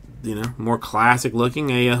you know, more classic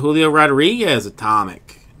looking. A Julio Rodriguez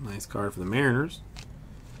atomic, nice card for the Mariners.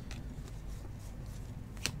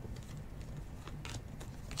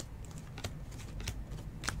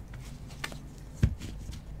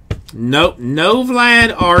 Nope, no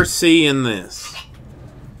Vlad RC in this.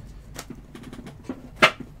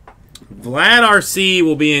 Vlad RC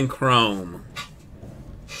will be in chrome.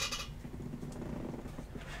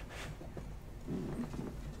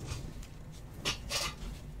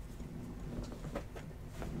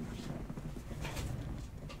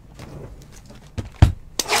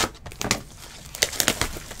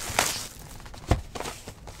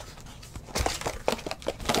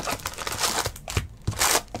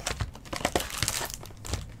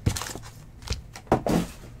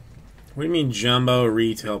 What do you mean jumbo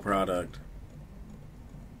retail product?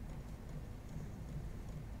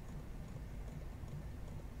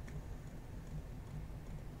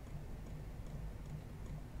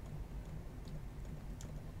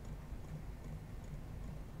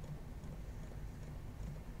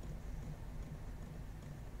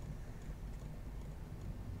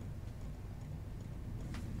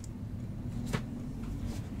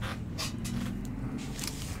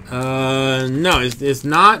 No, it's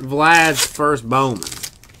not Vlad's first Bowman.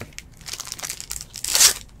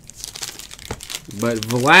 But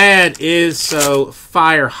Vlad is so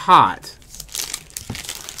fire hot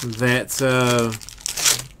that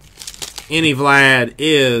any Vlad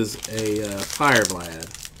is a fire Vlad.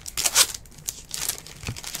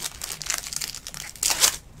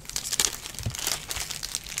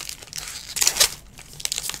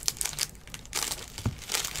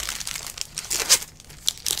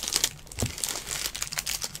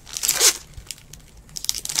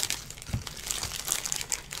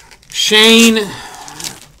 Shane,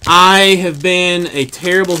 I have been a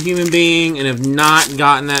terrible human being and have not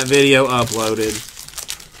gotten that video uploaded.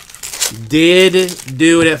 Did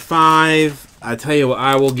do it at 5. I tell you what,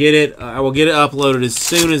 I will get it uploaded as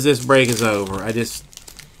soon as this break is over.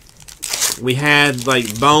 We had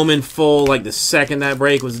like Bowman full like the second that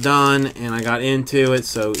break was done, and I got into it.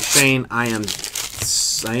 So Shane, I am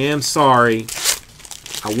sorry.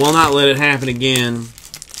 I will not let it happen again.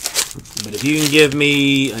 But if you can give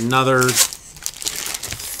me another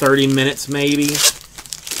 30 minutes, maybe,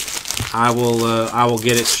 I will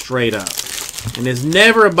get it straight up. And it's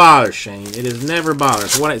never a bother, Shane. It is never a bother.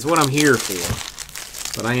 It's what I'm here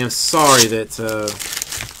for. But I am sorry that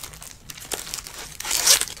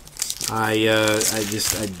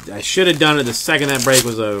I should have done it the second that break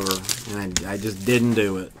was over, and I just didn't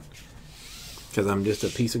do it because I'm just a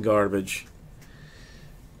piece of garbage.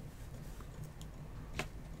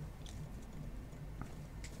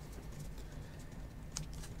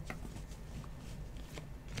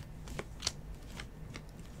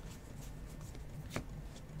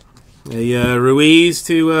 A Ruiz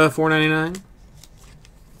to $4.99.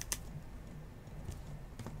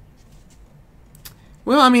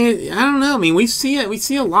 Well, I mean, I don't know. I mean, we see it. We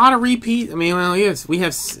see a lot of repeats. I mean, well, yes, we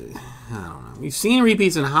have. I don't know. We've seen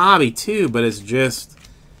repeats in hobby too, but it's just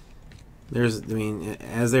there's. I mean,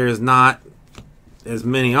 as there is not as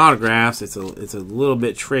many autographs, it's a little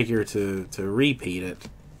bit trickier to repeat it.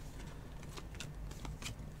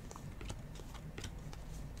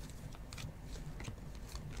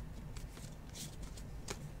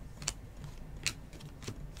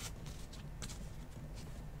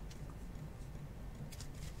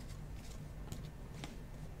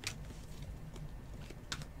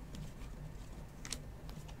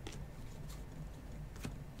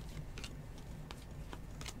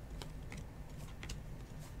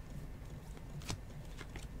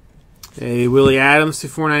 A Willie Adams to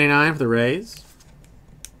 $4.99 for the Rays.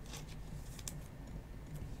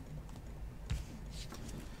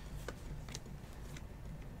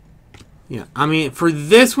 Yeah, I mean, for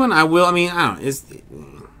this one, I will. I mean, I don't know. Is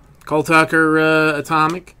Cole Tucker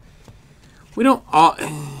Atomic? We don't all.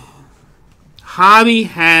 Hobby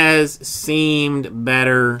has seemed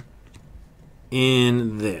better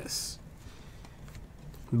in this,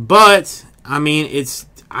 but I mean, it's.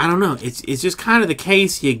 I don't know. It's just kind of the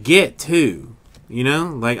case you get too, you know.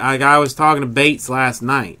 Like I was talking to Bates last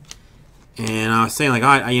night, and I was saying like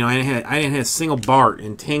I didn't have a single Bart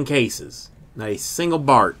in 10 cases, not a single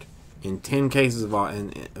Bart in 10 cases of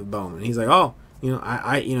Bowman. He's like, oh, you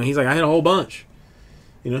know, he's like I had a whole bunch,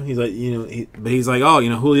 you know. He's like, you know, but he's like, oh, you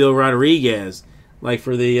know, Julio Rodriguez, like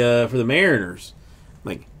for the Mariners,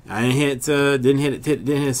 like I didn't hit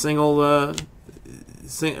a single.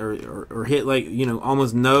 Or hit like, you know,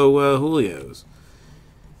 almost no Julios.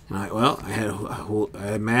 And I'm like, well, I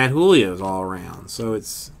had mad Julios all around, so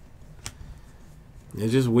it's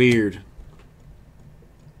just weird.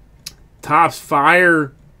 Topps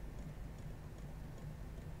Fire.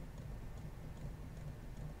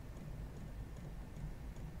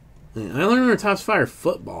 I only remember Topps Fire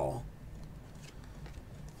football.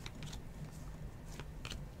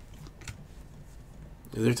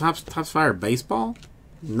 Is there Topps Fire baseball?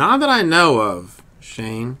 Not that I know of,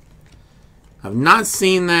 Shane. I've not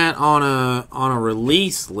seen that on a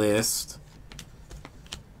release list,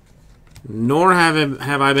 nor have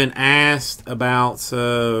I been asked about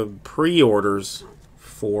pre-orders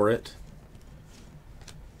for it.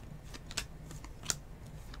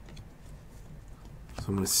 So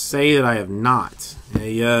I'm going to say that I have not.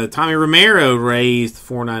 A Tommy Romero raised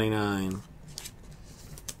 $4.99.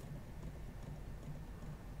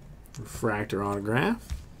 Refractor autograph.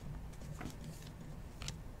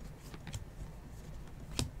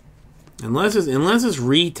 Unless it's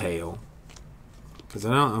retail, because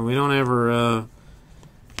we don't ever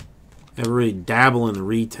really dabble in the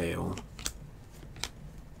retail.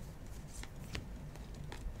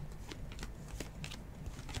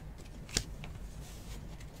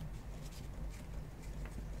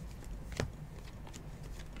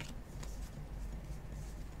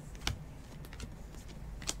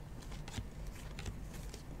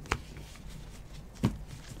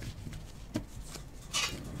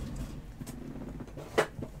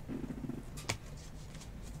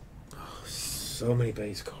 So many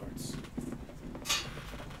base cards.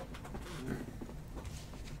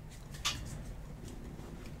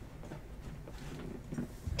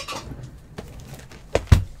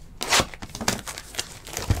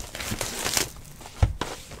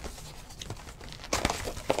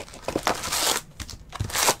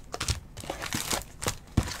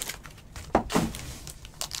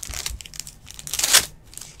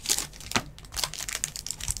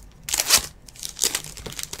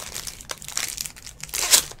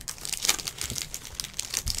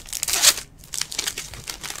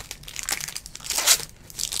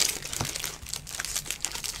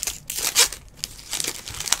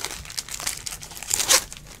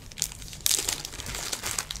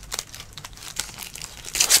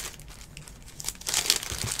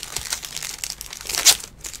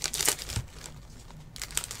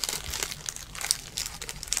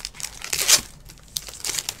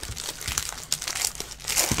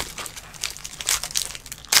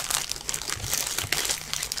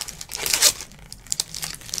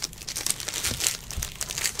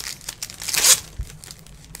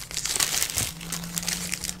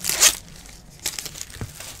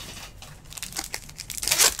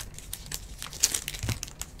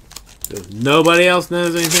 So nobody else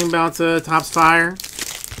knows anything about Topps Fire.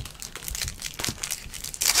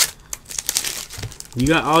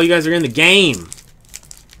 All you guys are in the game.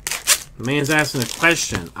 The man's asking a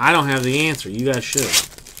question. I don't have the answer. You guys should.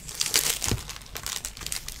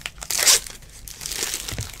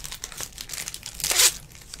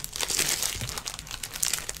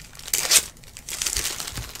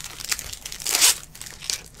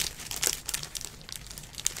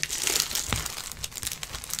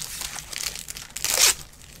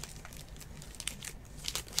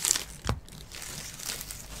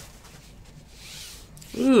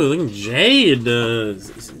 Ooh, look at Jade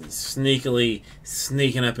sneakily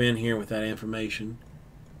sneaking up in here with that information.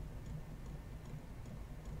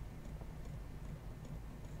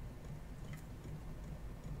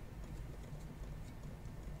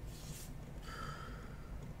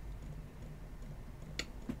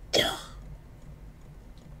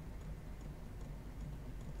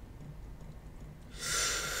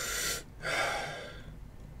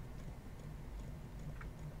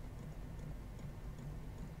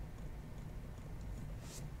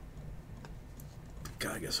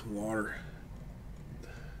 Gotta get some water.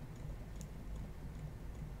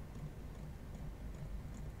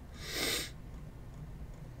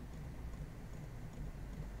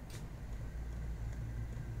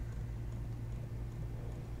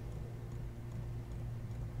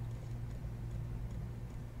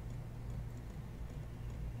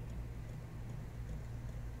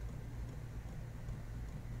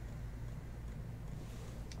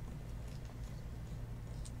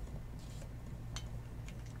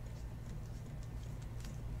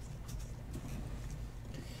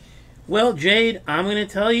 Well, Jade, I'm going to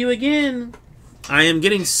tell you again. I am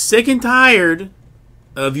getting sick and tired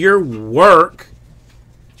of your work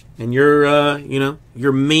and your,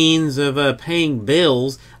 your means of paying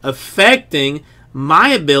bills affecting my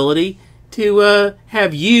ability to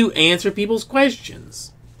have you answer people's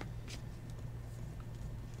questions.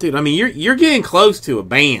 Dude, I mean, you're getting close to a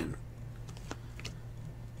ban.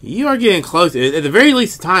 You are getting close, at the very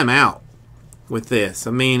least, a timeout with this.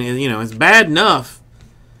 I mean, it's bad enough.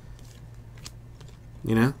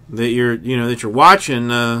 That you're watching,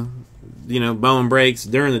 Bowman breaks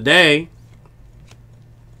during the day,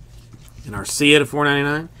 and RCC at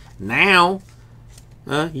 $4.99. Now,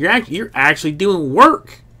 you're actually doing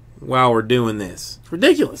work while we're doing this. It's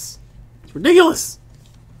ridiculous. It's ridiculous.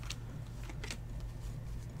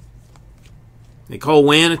 Nicole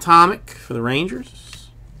Wynn, Atomic for the Rangers.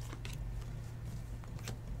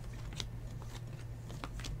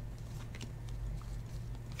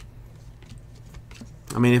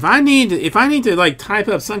 I mean, if I need to like type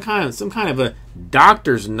up some kind of a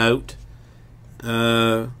doctor's note,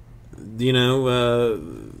 to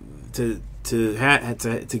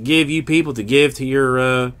give you people to give to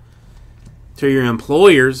your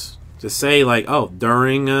employers to say like, oh,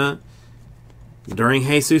 during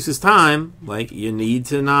Jesus's time, like you need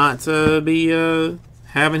to not be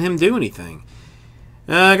having him do anything.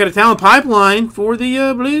 I got a talent pipeline for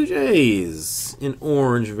the Blue Jays in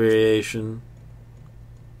orange variation.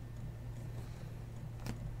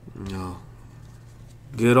 No.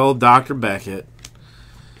 Good old Dr. Beckett.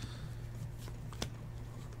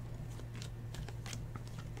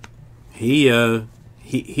 He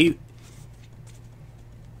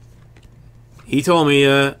told me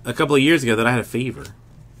a couple of years ago that I had a fever.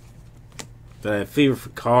 That I had a fever for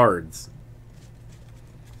cards.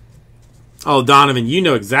 Oh, Donovan, you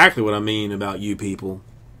know exactly what I mean about you people.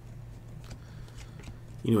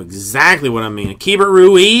 You know exactly what I mean. Keibert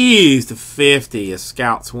Ruiz to 50. A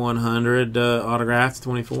Scouts 100 autograph to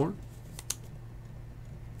 24.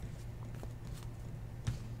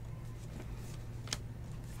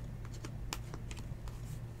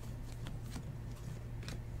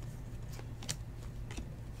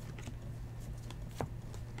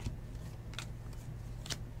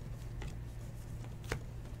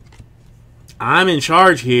 I'm in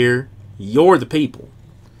charge here. You're the people.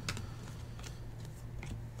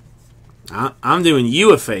 I'm doing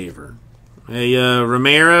you a favor. A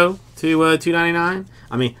Romero to $2.99.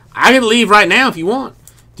 I mean, I can leave right now if you want.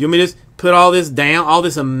 Do you want me to just put all this down, all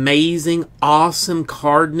this amazing, awesome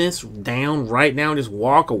cardness down right now and just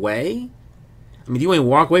walk away? I mean, do you want to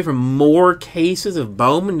walk away from more cases of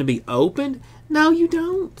Bowman to be opened? No, you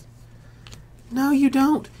don't. No, you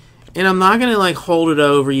don't. And I'm not going to like hold it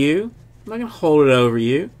over you. I'm not going to hold it over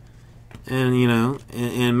you and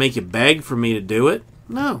and make you beg for me to do it.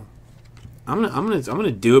 No. I'm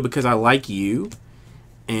gonna do it because I like you,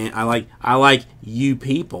 and I like you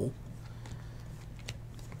people,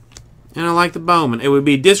 and I like the Bowman. It would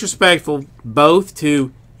be disrespectful both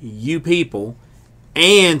to you people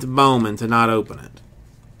and Bowman to not open it.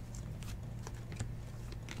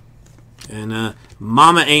 And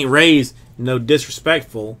Mama ain't raised no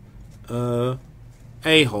disrespectful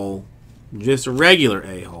a-hole. Just a regular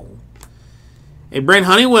a-hole. Hey, Brent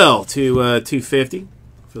Honeywell to 250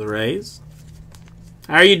 for the Rays.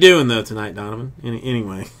 How are you doing though tonight, Donovan?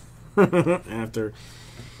 Anyway, after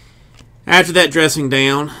that dressing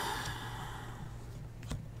down.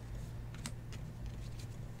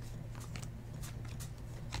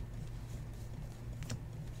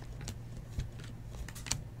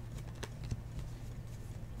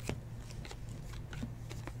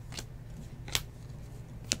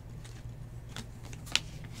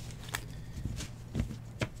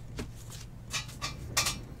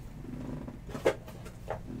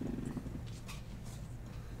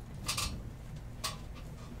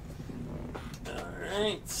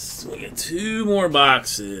 So we got 2 more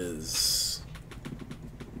boxes.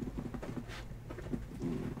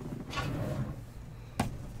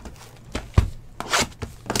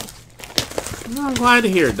 I'm glad to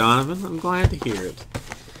hear it, Donovan. I'm glad to hear it.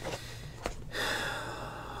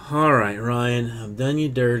 All right, Ryan, I've done you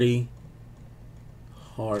dirty.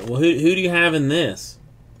 Hard. Well, who do you have in this?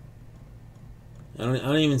 I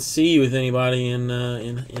don't even see you with anybody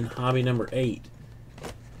in hobby number 8.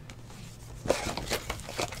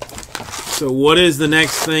 So what is the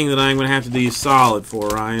next thing that I'm going to have to do you solid for,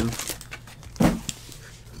 Ryan? And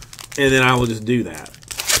then I will just do that.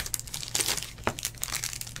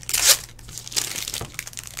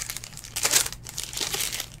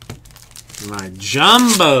 My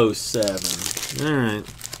Jumbo 7. Alright.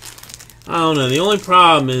 I don't know. The only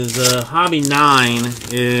problem is Hobby 9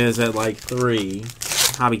 is at like 3.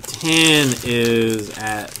 Hobby 10 is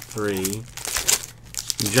at 3.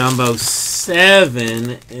 Jumbo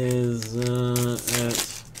 7 is at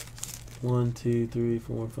 1, 2, 3,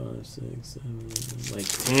 4, 5, 6, 7, like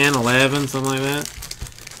 10, 11, something like that.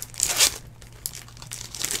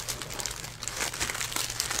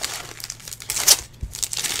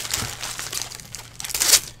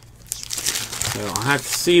 So I'll have to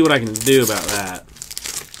see what I can do about that.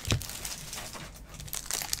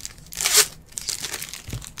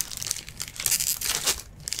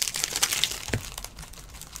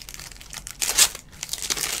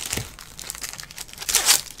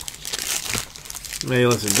 Hey,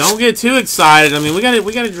 listen, don't get too excited. I mean, we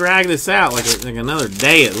gotta drag this out like another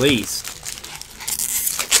day at least.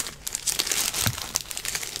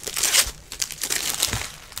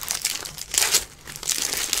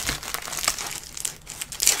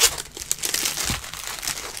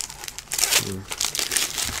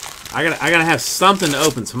 I gotta have something to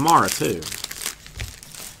open tomorrow too.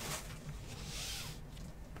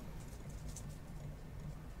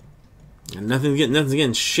 And nothing's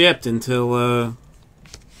getting shipped until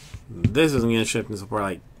this isn't getting shipped until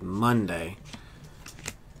probably like Monday.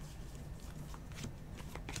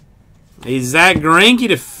 Hey, Zach Greinke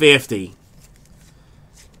to 50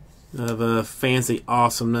 of fancy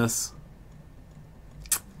awesomeness.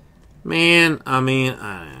 Man, I mean,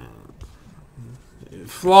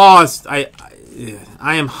 flaws. I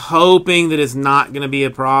am hoping that it's not going to be a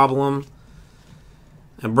problem.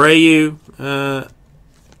 Abreu,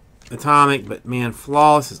 Atomic, but man,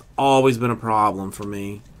 flawless has always been a problem for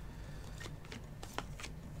me.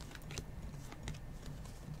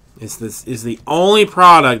 This is the only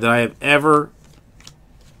product that I have ever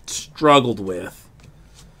struggled with.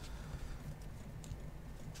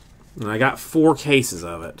 And I got 4 cases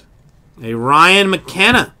of it. A Ryan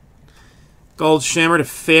McKenna. Gold Shimmer to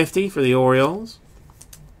 50 for the Orioles.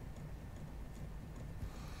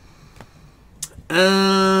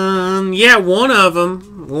 Yeah, one of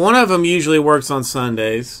them usually works on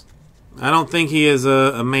Sundays. I don't think he is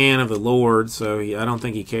a man of the Lord, so I don't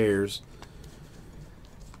think he cares.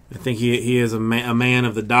 I think he is a man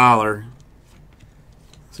of the dollar,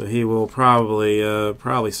 so he will probably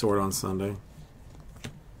sort on Sunday.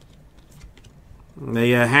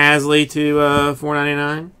 The Hasley to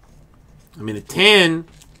 $4.99. I mean, a 10.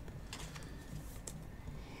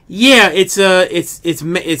 Yeah,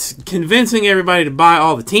 it's convincing everybody to buy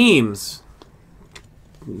all the teams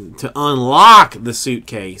to unlock the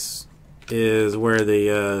suitcase is where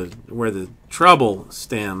the trouble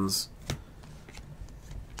stems.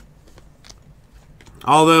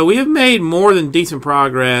 Although we have made more than decent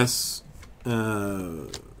progress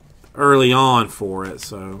early on for it,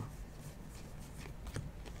 so.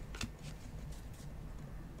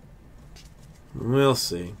 We'll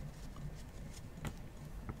see.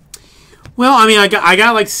 Well, I mean, I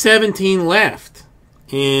got like 17 left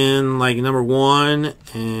in like number 1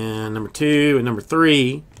 and number 2 and number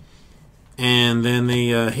 3, and then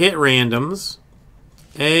the hit randoms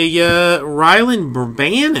A Rylan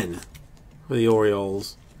Bannon for the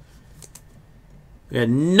Orioles. We had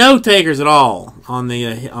no takers at all on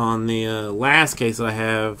the last case that I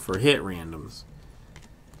have for hit randoms.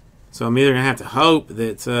 So I'm either gonna have to hope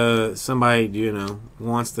that somebody, you know,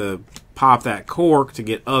 wants to pop that cork to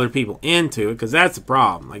get other people into it, because that's the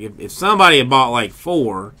problem. Like if somebody had bought like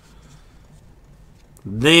 4,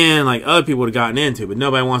 then like other people would have gotten into it, but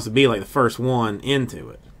nobody wants to be like the first one into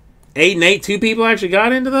it. 8 and 8, 2 people actually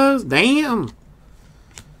got into those. Damn.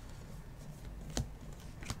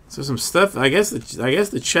 So some stuff. I guess the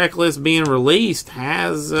checklist being released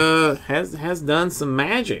has done some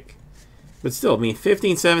magic. But still, I mean,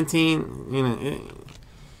 15, 17, you know,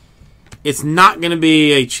 it's not going to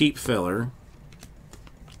be a cheap filler.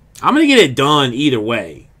 I'm going to get it done either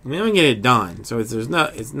way. I mean, I'm going to get it done. So it's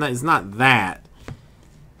not that.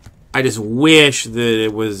 I just wish that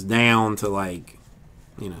it was down to like,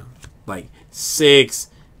 you know, like 6,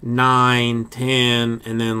 9, 10,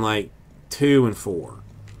 and then like 2 and 4.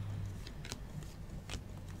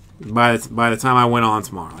 By the time I went on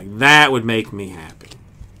tomorrow, like that would make me happy.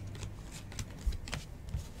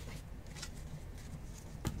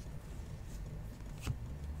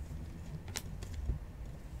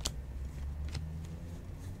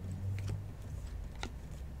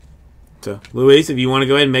 So, Luis, if you want to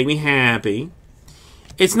go ahead and make me happy,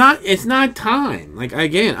 it's not time. Like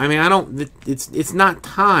again, I mean, it's not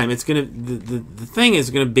time. It's gonna the thing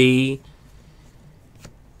is gonna be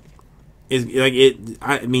is like it.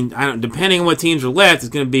 I mean, depending on what teams are left,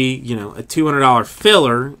 it's gonna be, you know, a $200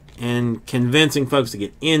 filler and convincing folks to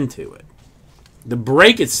get into it. The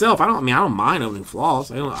break itself, I don't mind opening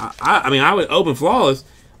Flawless. I mean, I would open Flawless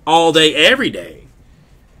all day, every day.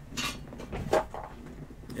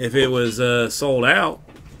 If it was sold out.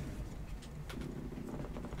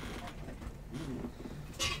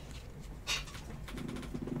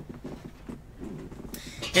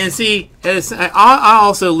 And see, I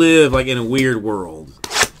also live like in a weird world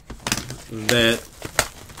that,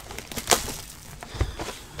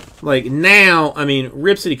 like now, I mean,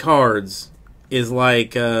 Rip City Cards is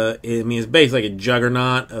like, it's basically like a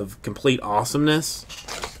juggernaut of complete awesomeness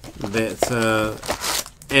that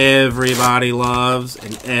everybody loves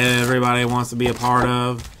and everybody wants to be a part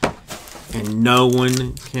of, and no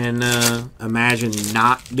one can imagine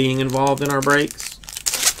not being involved in our breaks.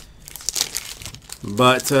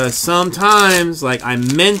 But sometimes, like, I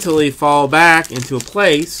mentally fall back into a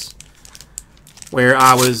place where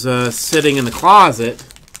I was sitting in the closet,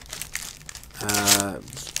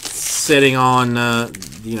 sitting on,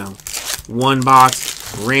 you know, one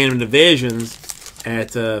box random divisions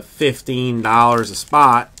at $15 a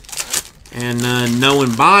spot, and no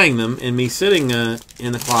one buying them, and me sitting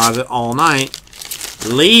in the closet all night,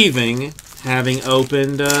 leaving having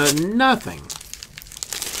opened nothing.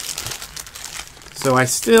 So I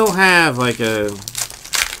still have like a,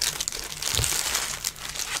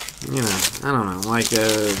 you know, I don't know, like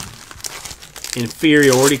a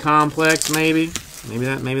inferiority complex, maybe. Maybe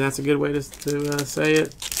that's a good way to say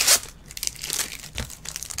it.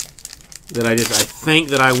 That I think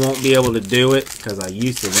that I won't be able to do it because I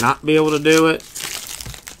used to not be able to do it.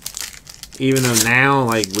 Even though now,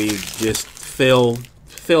 like, we just fill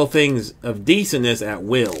things of decentness at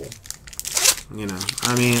will. You know,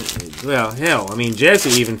 I mean, well, hell, I mean,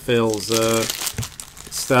 Jesse even fills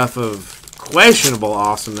stuff of questionable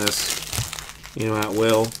awesomeness, you know, at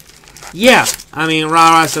will. Yeah, I mean,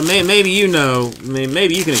 Rara, so maybe you know,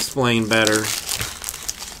 maybe you can explain better.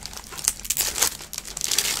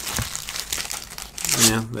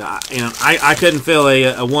 I couldn't fill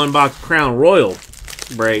a one-box Crown Royal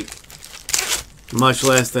break, much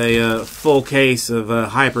less a full case of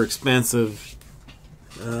hyper-expensive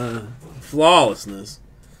flawlessness.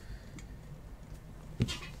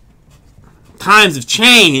 Times have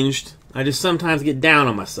changed. I just sometimes get down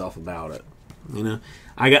on myself about it. You know,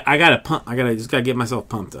 I just gotta get myself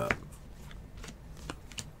pumped up.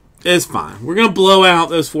 It's fine. We're gonna blow out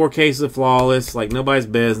those 4 cases of flawless like nobody's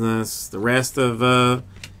business. The rest of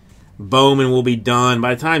Bowman will be done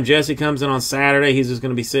by the time Jesse comes in on Saturday. He's just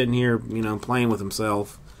gonna be sitting here, you know, playing with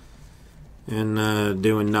himself and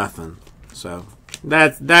doing nothing. So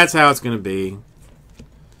that's how it's gonna be.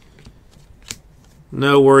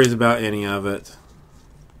 No worries about any of it.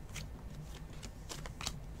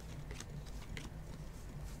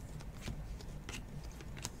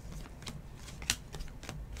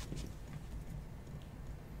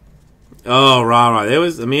 Oh, right. It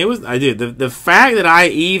was. I mean, it was. I did the fact that I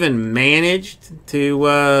even managed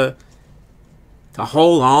to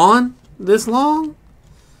hold on this long.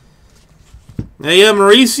 Now, yeah,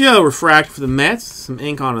 Mauricio refracted for the Mets. Some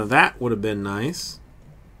ink onto that would have been nice.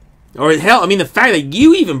 Or hell, I mean, the fact that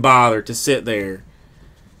you even bother to sit there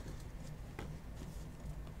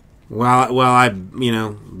while I, you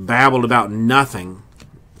know, babbled about nothing,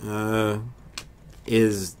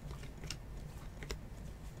 is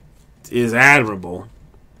admirable.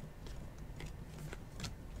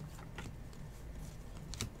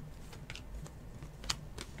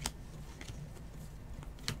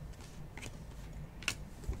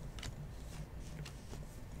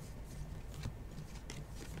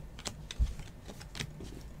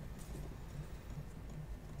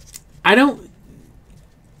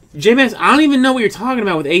 J-Max, I don't even know what you're talking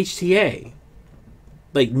about with HTA.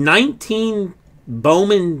 Like 19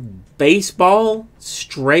 Bowman baseball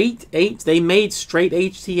straight they made straight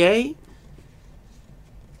HTA?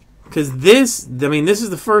 Because this is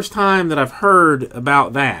the first time that I've heard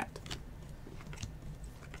about that.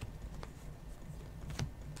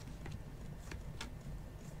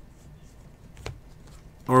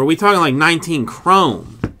 Or are we talking like 19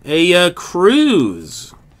 chrome? A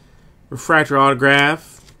Cruz refractor autograph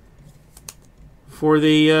for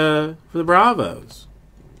the Bravos.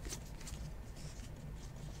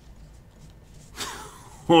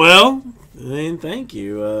 Well, thank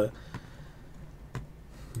you. I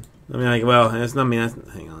mean, like, well, that's not me.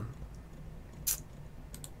 Hang on.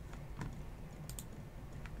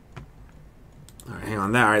 All right, hang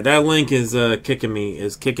on. All right, that link is kicking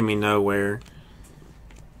me nowhere.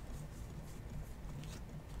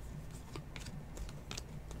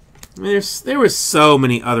 I mean, there were so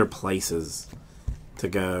many other places to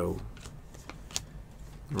go.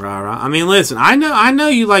 Right. I mean, listen. I know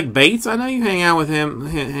you like Bates. I know you hang out with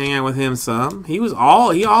him some. He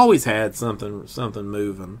always had something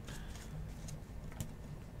moving.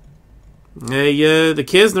 Hey, the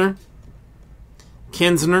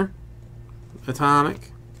Kinsner, Atomic.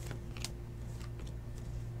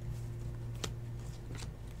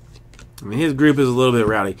 I mean, his group is a little bit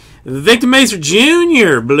rowdy. Victor Macer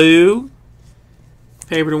Jr. Blue.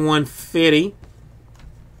 Paper to 150.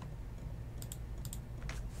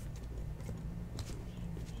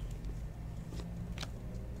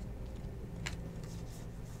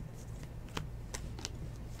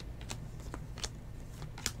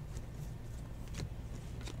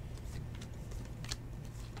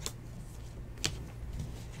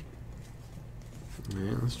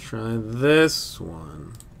 Right, let's try this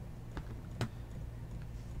one.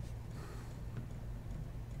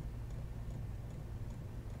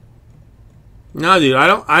 No, dude,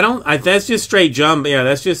 that's just straight jumbo. Yeah,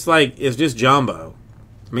 that's just like, it's just jumbo.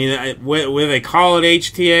 I mean, whether they call it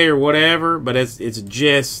HTA or whatever, but it's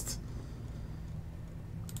just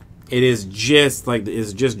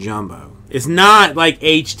jumbo. It's not like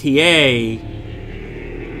HTA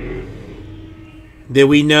that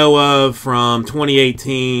we know of from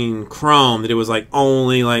 2018 Chrome, that it was like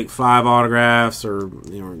only like 5 autographs or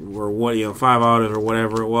 5 autos or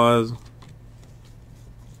whatever it was.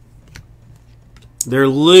 They're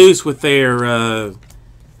loose with they're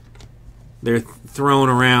throwing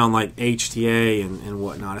around like HTA and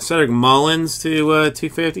whatnot. A Cedric Mullins to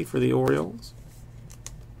 250 for the Orioles.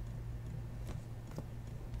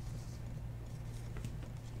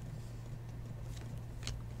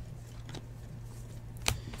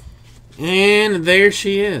 And there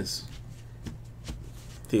she is.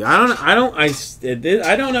 See, I don't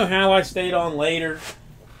know how I stayed on later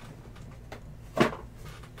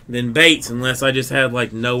than Bates unless I just had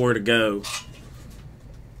like nowhere to go.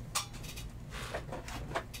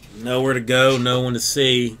 Nowhere to go, no one to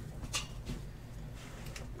see.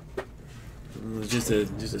 It was just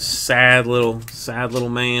a sad little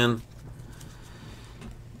man.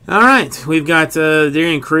 All right, we've got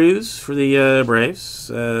Darian Cruz for the Braves,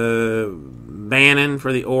 Bannon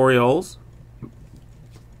for the Orioles,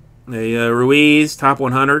 Ruiz top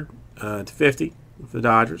 100 to 50 for the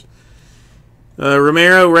Dodgers,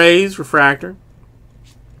 Romero Rays refractor,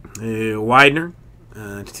 Widener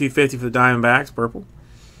to 250 for the Diamondbacks, purple.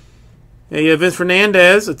 Vince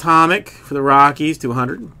Fernandez atomic for the Rockies,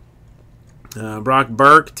 200. Brock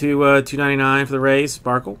Burke to 299 for the Rays,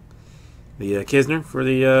 sparkle. The Kisner for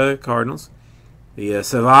the Cardinals. The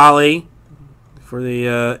Savali for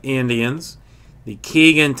the Indians. The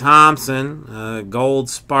Keegan Thompson gold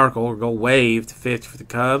sparkle or gold wave to 50 for the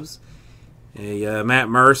Cubs. Matt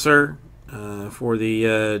Mercer for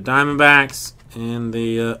the Diamondbacks, and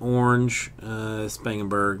the orange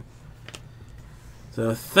Spangenberg.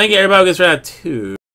 So thank you, everybody. We'll get right out to